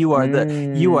evil. You are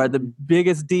the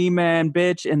biggest demon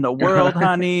bitch in the world,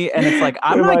 honey. And it's like,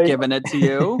 I'm not giving it to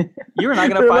you. You're not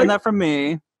going to find that from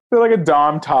me. They're like a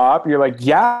dom top. You're like,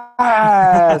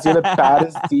 yes, you're the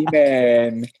baddest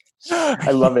demon.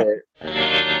 I love it.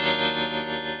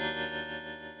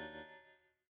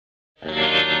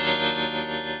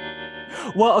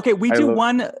 Well, okay, we do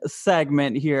one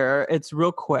segment here. It's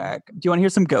real quick. Do you want to hear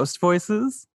some ghost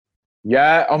voices?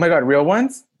 Yeah. Oh my God, real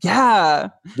ones? Yeah.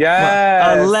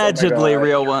 Yes. Well, allegedly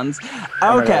real ones.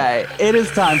 Okay, it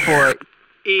is time for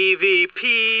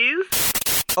EVPs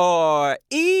or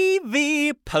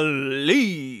EV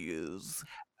Please.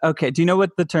 Okay, do you know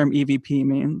what the term EVP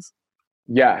means?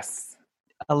 Yes.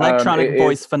 Electronic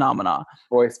voice phenomena.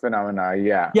 Voice phenomena,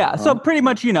 yeah. Yeah, so pretty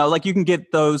much, like you can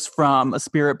get those from a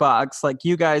spirit box like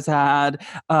you guys had,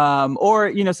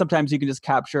 or, sometimes you can just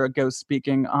capture a ghost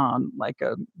speaking on like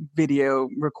a video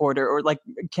recorder or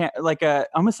I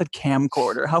almost said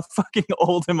camcorder. How fucking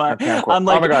old am I? On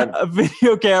like a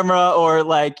video camera or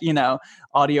like,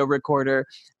 audio recorder.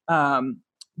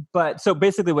 But so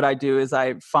basically what I do is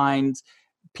I find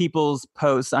people's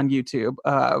posts on YouTube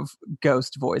of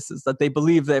ghost voices that they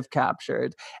believe they've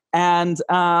captured. And,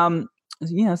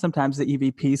 sometimes the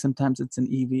EVP, sometimes it's an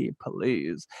EV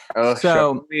Please. Oh,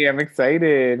 show me. I'm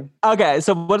excited. Okay,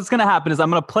 so what's going to happen is I'm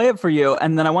going to play it for you,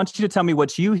 and then I want you to tell me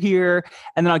what you hear,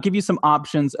 and then I'll give you some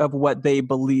options of what they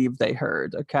believe they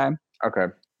heard, okay? Okay.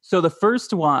 So the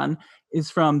first one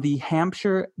is from the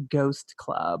Hampshire Ghost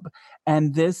Club,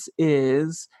 and this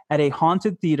is at a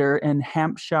haunted theater in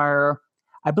Hampshire.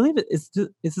 I believe this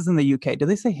is in the UK. Do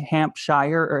they say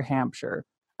Hampshire or Hampshire?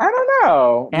 I don't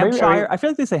know. Hampshire? I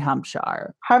feel like they say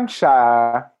Hampshire.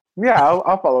 Hampshire. Yeah,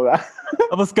 I'll follow that.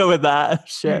 Let's go with that.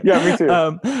 Shit. Yeah, me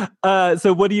too.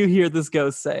 So what do you hear this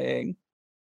ghost saying?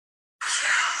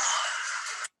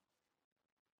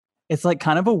 It's like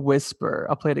kind of a whisper.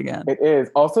 I'll play it again. It is.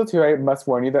 Also, too, I must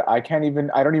warn you that I don't even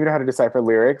know how to decipher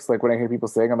lyrics. Like when I hear people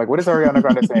sing, I'm like, what is Ariana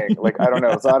Grande saying? Like, I don't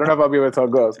know. So I don't know if I'll be able to tell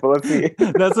ghosts, but let's see.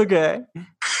 That's okay.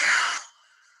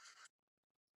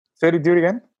 So do it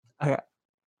again? Okay.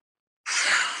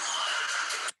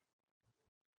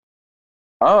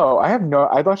 Oh,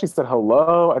 I thought she said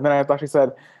hello, and then I thought she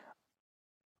said,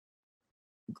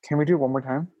 can we do it one more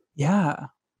time? Yeah.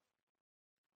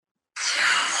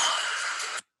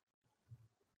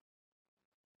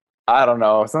 I don't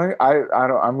know. Something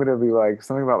I'm gonna be like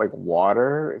something about like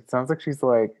water. It sounds like she's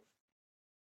like.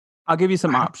 I'll give you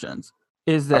some options.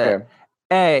 Is it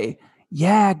A,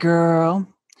 yeah, girl?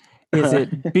 Is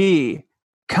it B,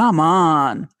 come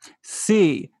on?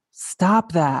 C,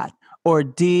 stop that? Or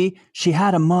D, she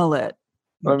had a mullet?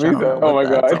 Oh my God.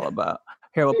 That's all about.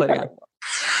 Here, we'll play it again.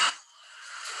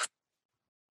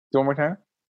 Do one more time.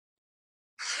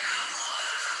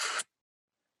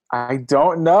 I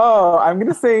don't know. I'm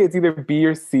going to say it's either B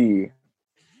or C.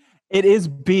 It is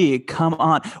B, come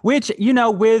on. Which,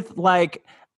 with like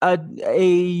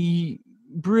a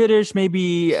British,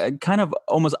 maybe kind of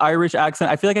almost Irish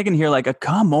accent, I feel like I can hear like a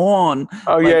come on.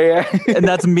 Oh, like, yeah. And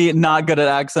that's me not good at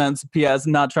accents. P.S.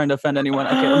 Not trying to offend anyone.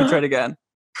 Okay, let me try it again.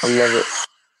 I love it.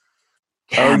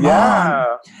 Come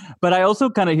on. But I also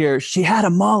kind of hear, she had a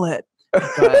mullet.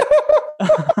 But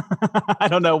I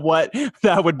don't know what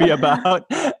that would be about.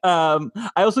 I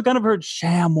also kind of heard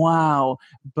sham wow,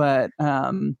 but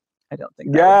I don't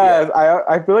think that would be it.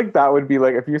 I feel like that would be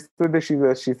like if you said that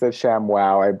she said sham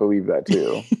wow, I believe that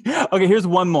too. Okay, here's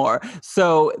one more.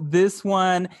 So this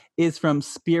one is from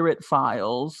Spirit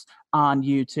Files on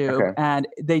YouTube, and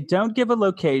they don't give a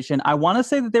location. I want to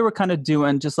say that they were kind of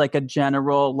doing just like a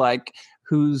general like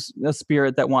who's a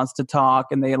spirit that wants to talk,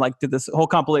 and they like did this whole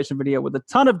compilation video with a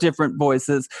ton of different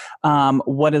voices.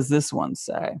 What does this one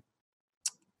say?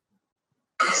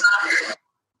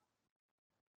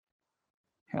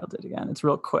 Here, I'll do it again. It's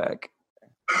real quick.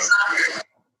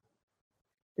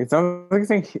 It sounds like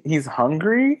saying he's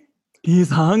hungry. He's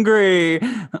hungry.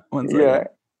 One second. Yeah.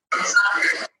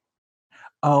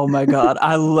 Oh my God.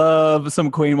 I love some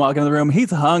queen walking in the room.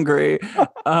 He's hungry.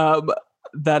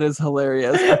 That is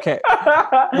hilarious. Okay.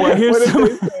 Well,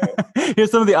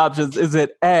 here's some of the options. Is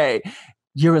it A,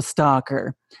 you're a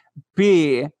stalker?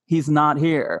 B, he's not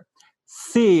here?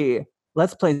 C,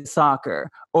 let's play soccer.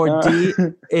 Or D,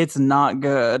 it's not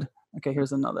good. Okay,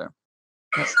 here's another.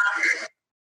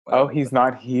 Oh, he's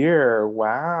not here.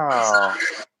 Wow.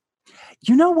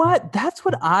 You know what? That's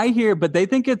what I hear, but they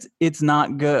think it's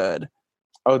not good.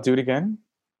 Oh, do it again.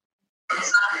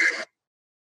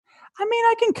 I mean,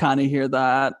 I can kind of hear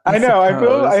that. I know.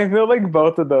 I feel like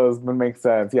both of those would make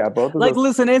sense. Yeah, both of like, those.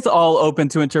 Listen, it's all open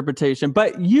to interpretation,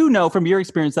 but you know from your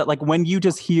experience that like when you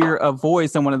just hear a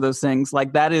voice in one of those things,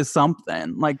 like that is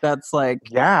something. Like that's like.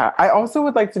 Yeah, I also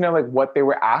would like to know like what they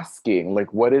were asking.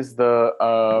 Like, what is the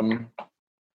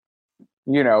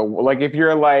you know, like if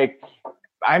you're like,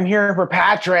 I'm here for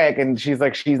Patrick, and she's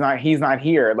like, he's not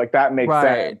here. Like that makes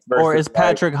sense. Or is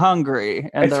Patrick hungry?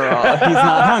 And they're all, he's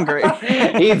not hungry.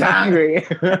 He's hungry.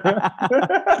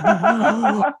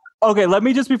 Okay, let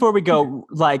me just before we go,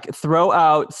 like throw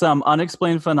out some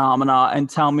unexplained phenomena and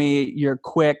tell me your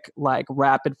quick, like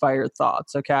rapid fire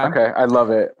thoughts. Okay. Okay, I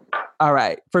love it. All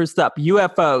right. First up,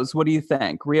 UFOs. What do you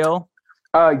think? Real?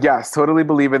 Yes, totally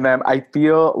believe in them. I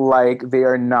feel like they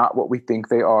are not what we think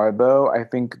they are, though. I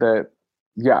think that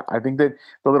the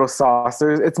little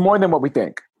saucers, it's more than what we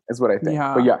think, is what I think.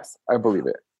 Yeah. But yes, I believe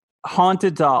it.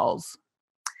 Haunted dolls.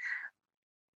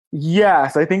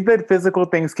 Yes, I think that physical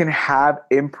things can have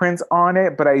imprints on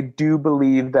it, but I do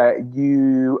believe that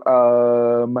you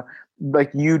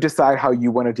you decide how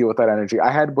you want to deal with that energy.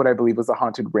 I had what I believe was a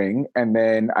haunted ring, and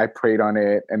then I prayed on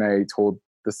it, and I told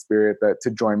the spirit that to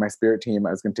join my spirit team,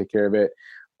 I was going to take care of it.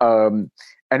 And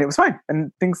it was fine,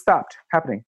 and things stopped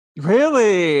happening.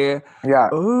 Really?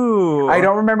 Yeah. Ooh. I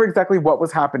don't remember exactly what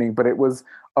was happening, but it was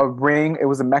a ring. It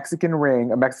was a Mexican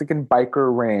ring, a Mexican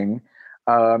biker ring.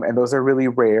 And those are really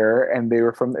rare. And it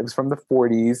was from the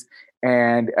 40s.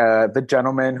 And the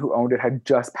gentleman who owned it had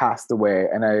just passed away.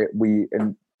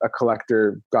 And a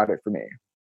collector got it for me.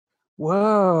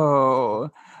 Whoa.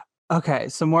 Okay.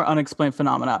 Some more unexplained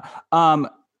phenomena.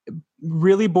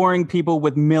 Really boring people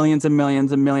with millions and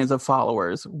millions and millions of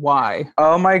followers. Why?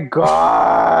 Oh my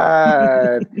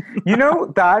God. You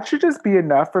know, that should just be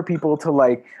enough for people to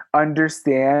like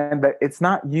understand that it's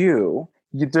not you.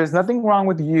 There's nothing wrong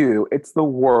with you. It's the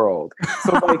world.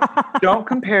 So like, don't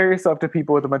compare yourself to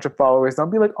people with a bunch of followers.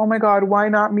 Don't be like, oh my God, why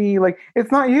not me? Like,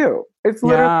 it's not you. It's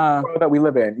literally the world that we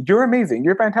live in. You're amazing.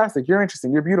 You're fantastic. You're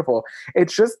interesting. You're beautiful.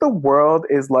 It's just the world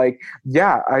is like,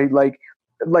 yeah, I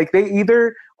like they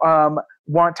either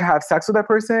want to have sex with that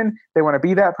person, they want to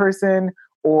be that person,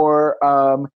 or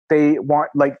they want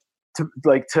to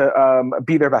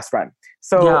be their best friend.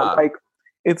 So like,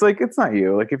 it's not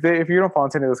you. Like if you don't fall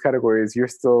into any of those categories, you're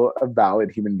still a valid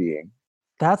human being.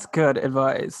 That's good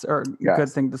advice, or good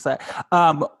thing to say.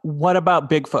 What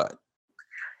about Bigfoot?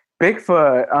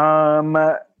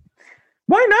 Bigfoot.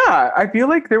 Why not? I feel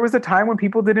like there was a time when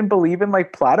people didn't believe in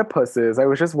like platypuses. I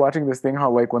was just watching this thing how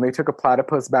like when they took a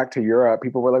platypus back to Europe,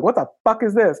 people were like, what the fuck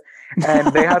is this?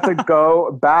 And they had to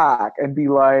go back and be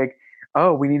like,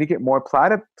 oh, we need to get more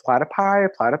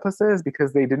platypuses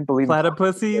because they didn't believe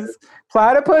platypussies.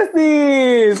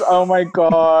 Platypussies! Oh my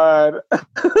God.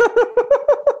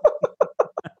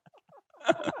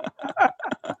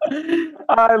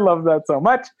 I love that so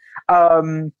much.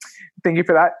 Thank you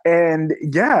for that. And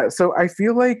yeah, so I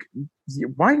feel like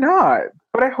why not?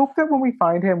 But I hope that when we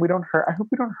find him, I hope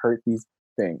we don't hurt these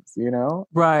things, you know?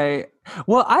 Right.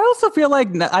 Well, I also feel like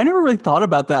I never really thought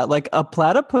about that. Like a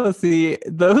platypussy,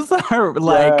 those are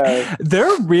like,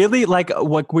 they're really like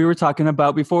what we were talking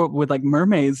about before with like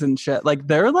mermaids and shit. Like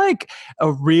they're like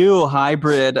a real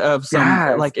hybrid of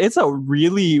some, like it's a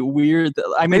really weird,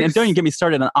 I mean, and don't even get me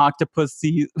started on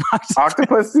octopuses.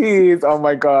 Octopuses. Oh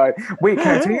my God. Wait,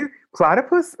 can I tell you?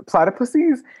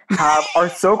 Platypuses are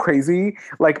so crazy.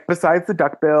 Like besides the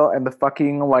duckbill and the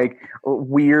fucking like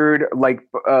weird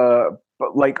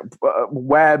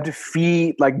webbed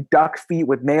feet, like duck feet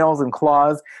with nails and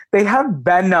claws, they have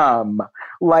venom.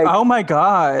 Like, oh my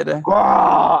God.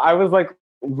 I was like,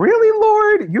 really,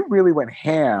 Lord? You really went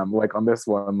ham like on this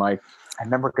one. Like,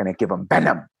 and then we're gonna give them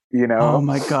venom. You know? Oh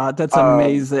my God, that's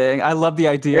amazing. I love the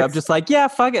idea of just like, yeah,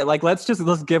 fuck it. Like, let's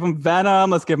give him venom.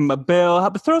 Let's give him a bill.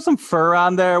 Throw some fur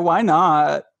on there. Why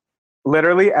not?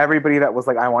 Literally everybody that was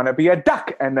like, I want to be a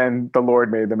duck. And then the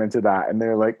Lord made them into that. And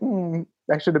they're like,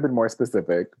 I should have been more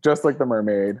specific. Just like the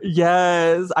mermaid.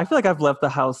 Yes. I feel like I've left the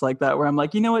house like that where I'm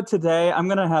like, you know what? Today I'm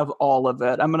going to have all of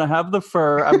it. I'm going to have the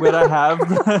fur. I'm going to have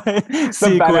the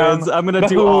sequins. I'm going to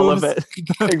do all of it.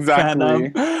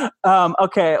 Exactly.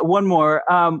 Okay. One more.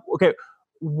 Okay.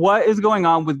 What is going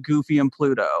on with Goofy and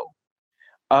Pluto?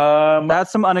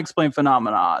 That's some unexplained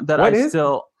phenomena that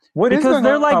because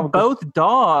they're like both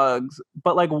dogs,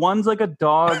 but like one's like a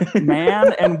dog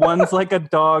man and one's like a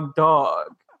dog.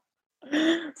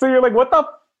 So you're like, what the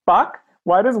fuck?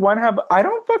 Why does one have? I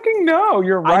don't fucking know.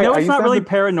 You're right. I know it's used not to really have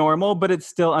paranormal, but it's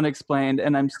still unexplained,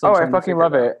 and I'm still Oh, I trying to fucking figure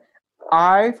love it out. it.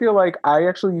 I feel like I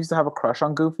actually used to have a crush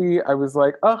on Goofy. I was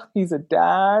like, oh, he's a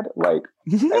dad. Like,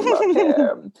 I love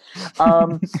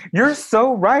him. You're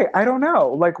so right. I don't know.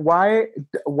 Like, why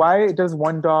does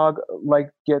one dog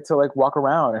like get to like walk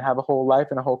around and have a whole life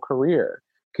and a whole career?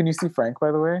 Can you see Frank,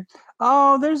 by the way?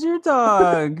 Oh, there's your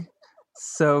dog.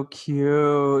 So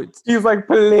cute. He's like,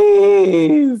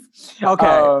 please. Okay.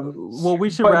 Well, we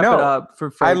should wrap it up for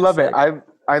I Frank's love sake. it.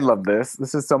 I love this.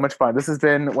 This is so much fun. This has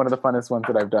been one of the funnest ones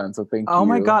that I've done. So thank you. Oh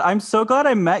my God. I'm so glad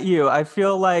I met you. I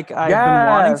feel like I've been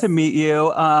wanting to meet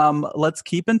you. Let's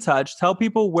keep in touch. Tell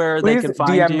people where they can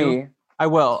find DM you. me. I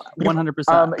will.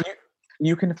 100%.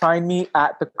 You can find me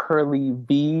at the Curly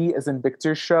V, as in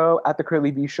Victor Show, at the Curly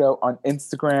V Show on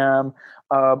Instagram,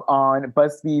 on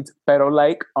BuzzFeed's Pero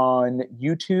Like on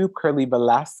YouTube, Curly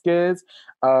Velasquez.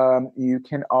 You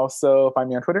can also find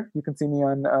me on Twitter. You can see me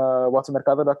on Walter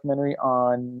Mercado documentary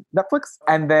on Netflix.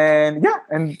 And then,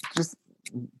 and just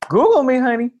Google me,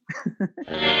 honey.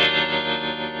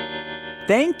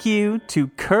 Thank you to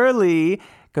Curly.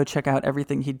 Go check out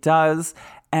everything he does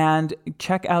and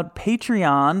check out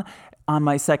Patreon. On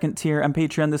my second tier on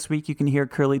Patreon this week, you can hear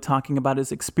Curly talking about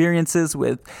his experiences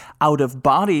with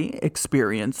out-of-body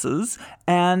experiences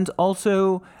and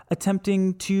also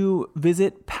attempting to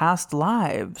visit past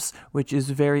lives, which is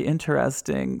very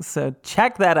interesting. So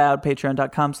check that out,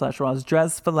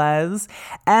 patreon.com/RozDresFalez.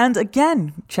 And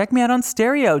again, check me out on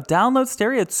Stereo. Download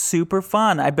Stereo. It's super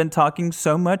fun. I've been talking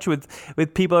so much with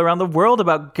people around the world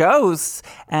about ghosts,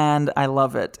 and I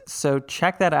love it. So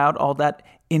check that out. All that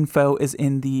info is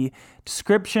in the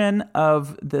description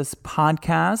of this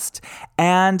podcast.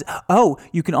 And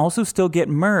you can also still get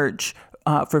merch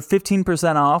for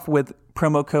 15% off with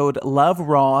promo code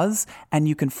LOVEROZ, and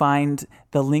you can find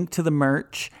the link to the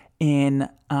merch in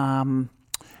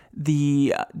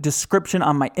the description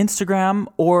on my Instagram,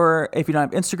 or if you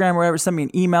don't have Instagram or whatever, send me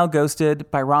an email,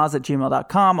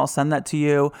 ghostedbyroz@gmail.com. I'll send that to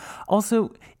you.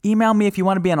 Also, email me if you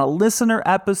want to be on a listener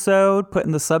episode. Put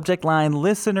in the subject line,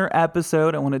 listener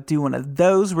episode. I want to do one of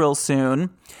those real soon.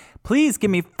 Please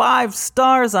give me 5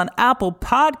 stars on Apple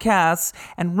Podcasts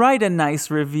and write a nice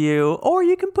review, or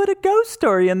you can put a ghost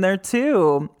story in there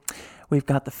too. We've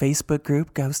got the Facebook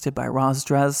group, Ghosted by Roz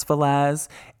Dresfalez.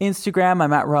 Instagram,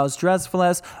 I'm at Roz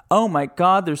Dresfalez. Oh my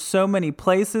God, there's so many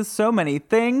places, so many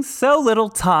things, so little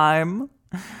time.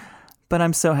 But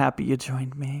I'm so happy you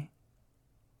joined me.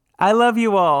 I love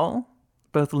you all,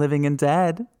 both living and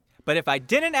dead. But if I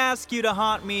didn't ask you to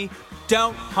haunt me,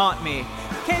 don't haunt me.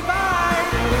 Okay, bye!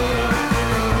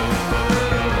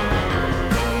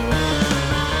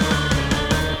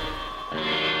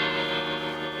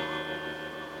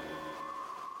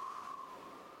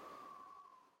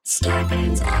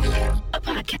 Starburns Audio, a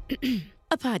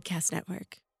podcast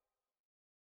network.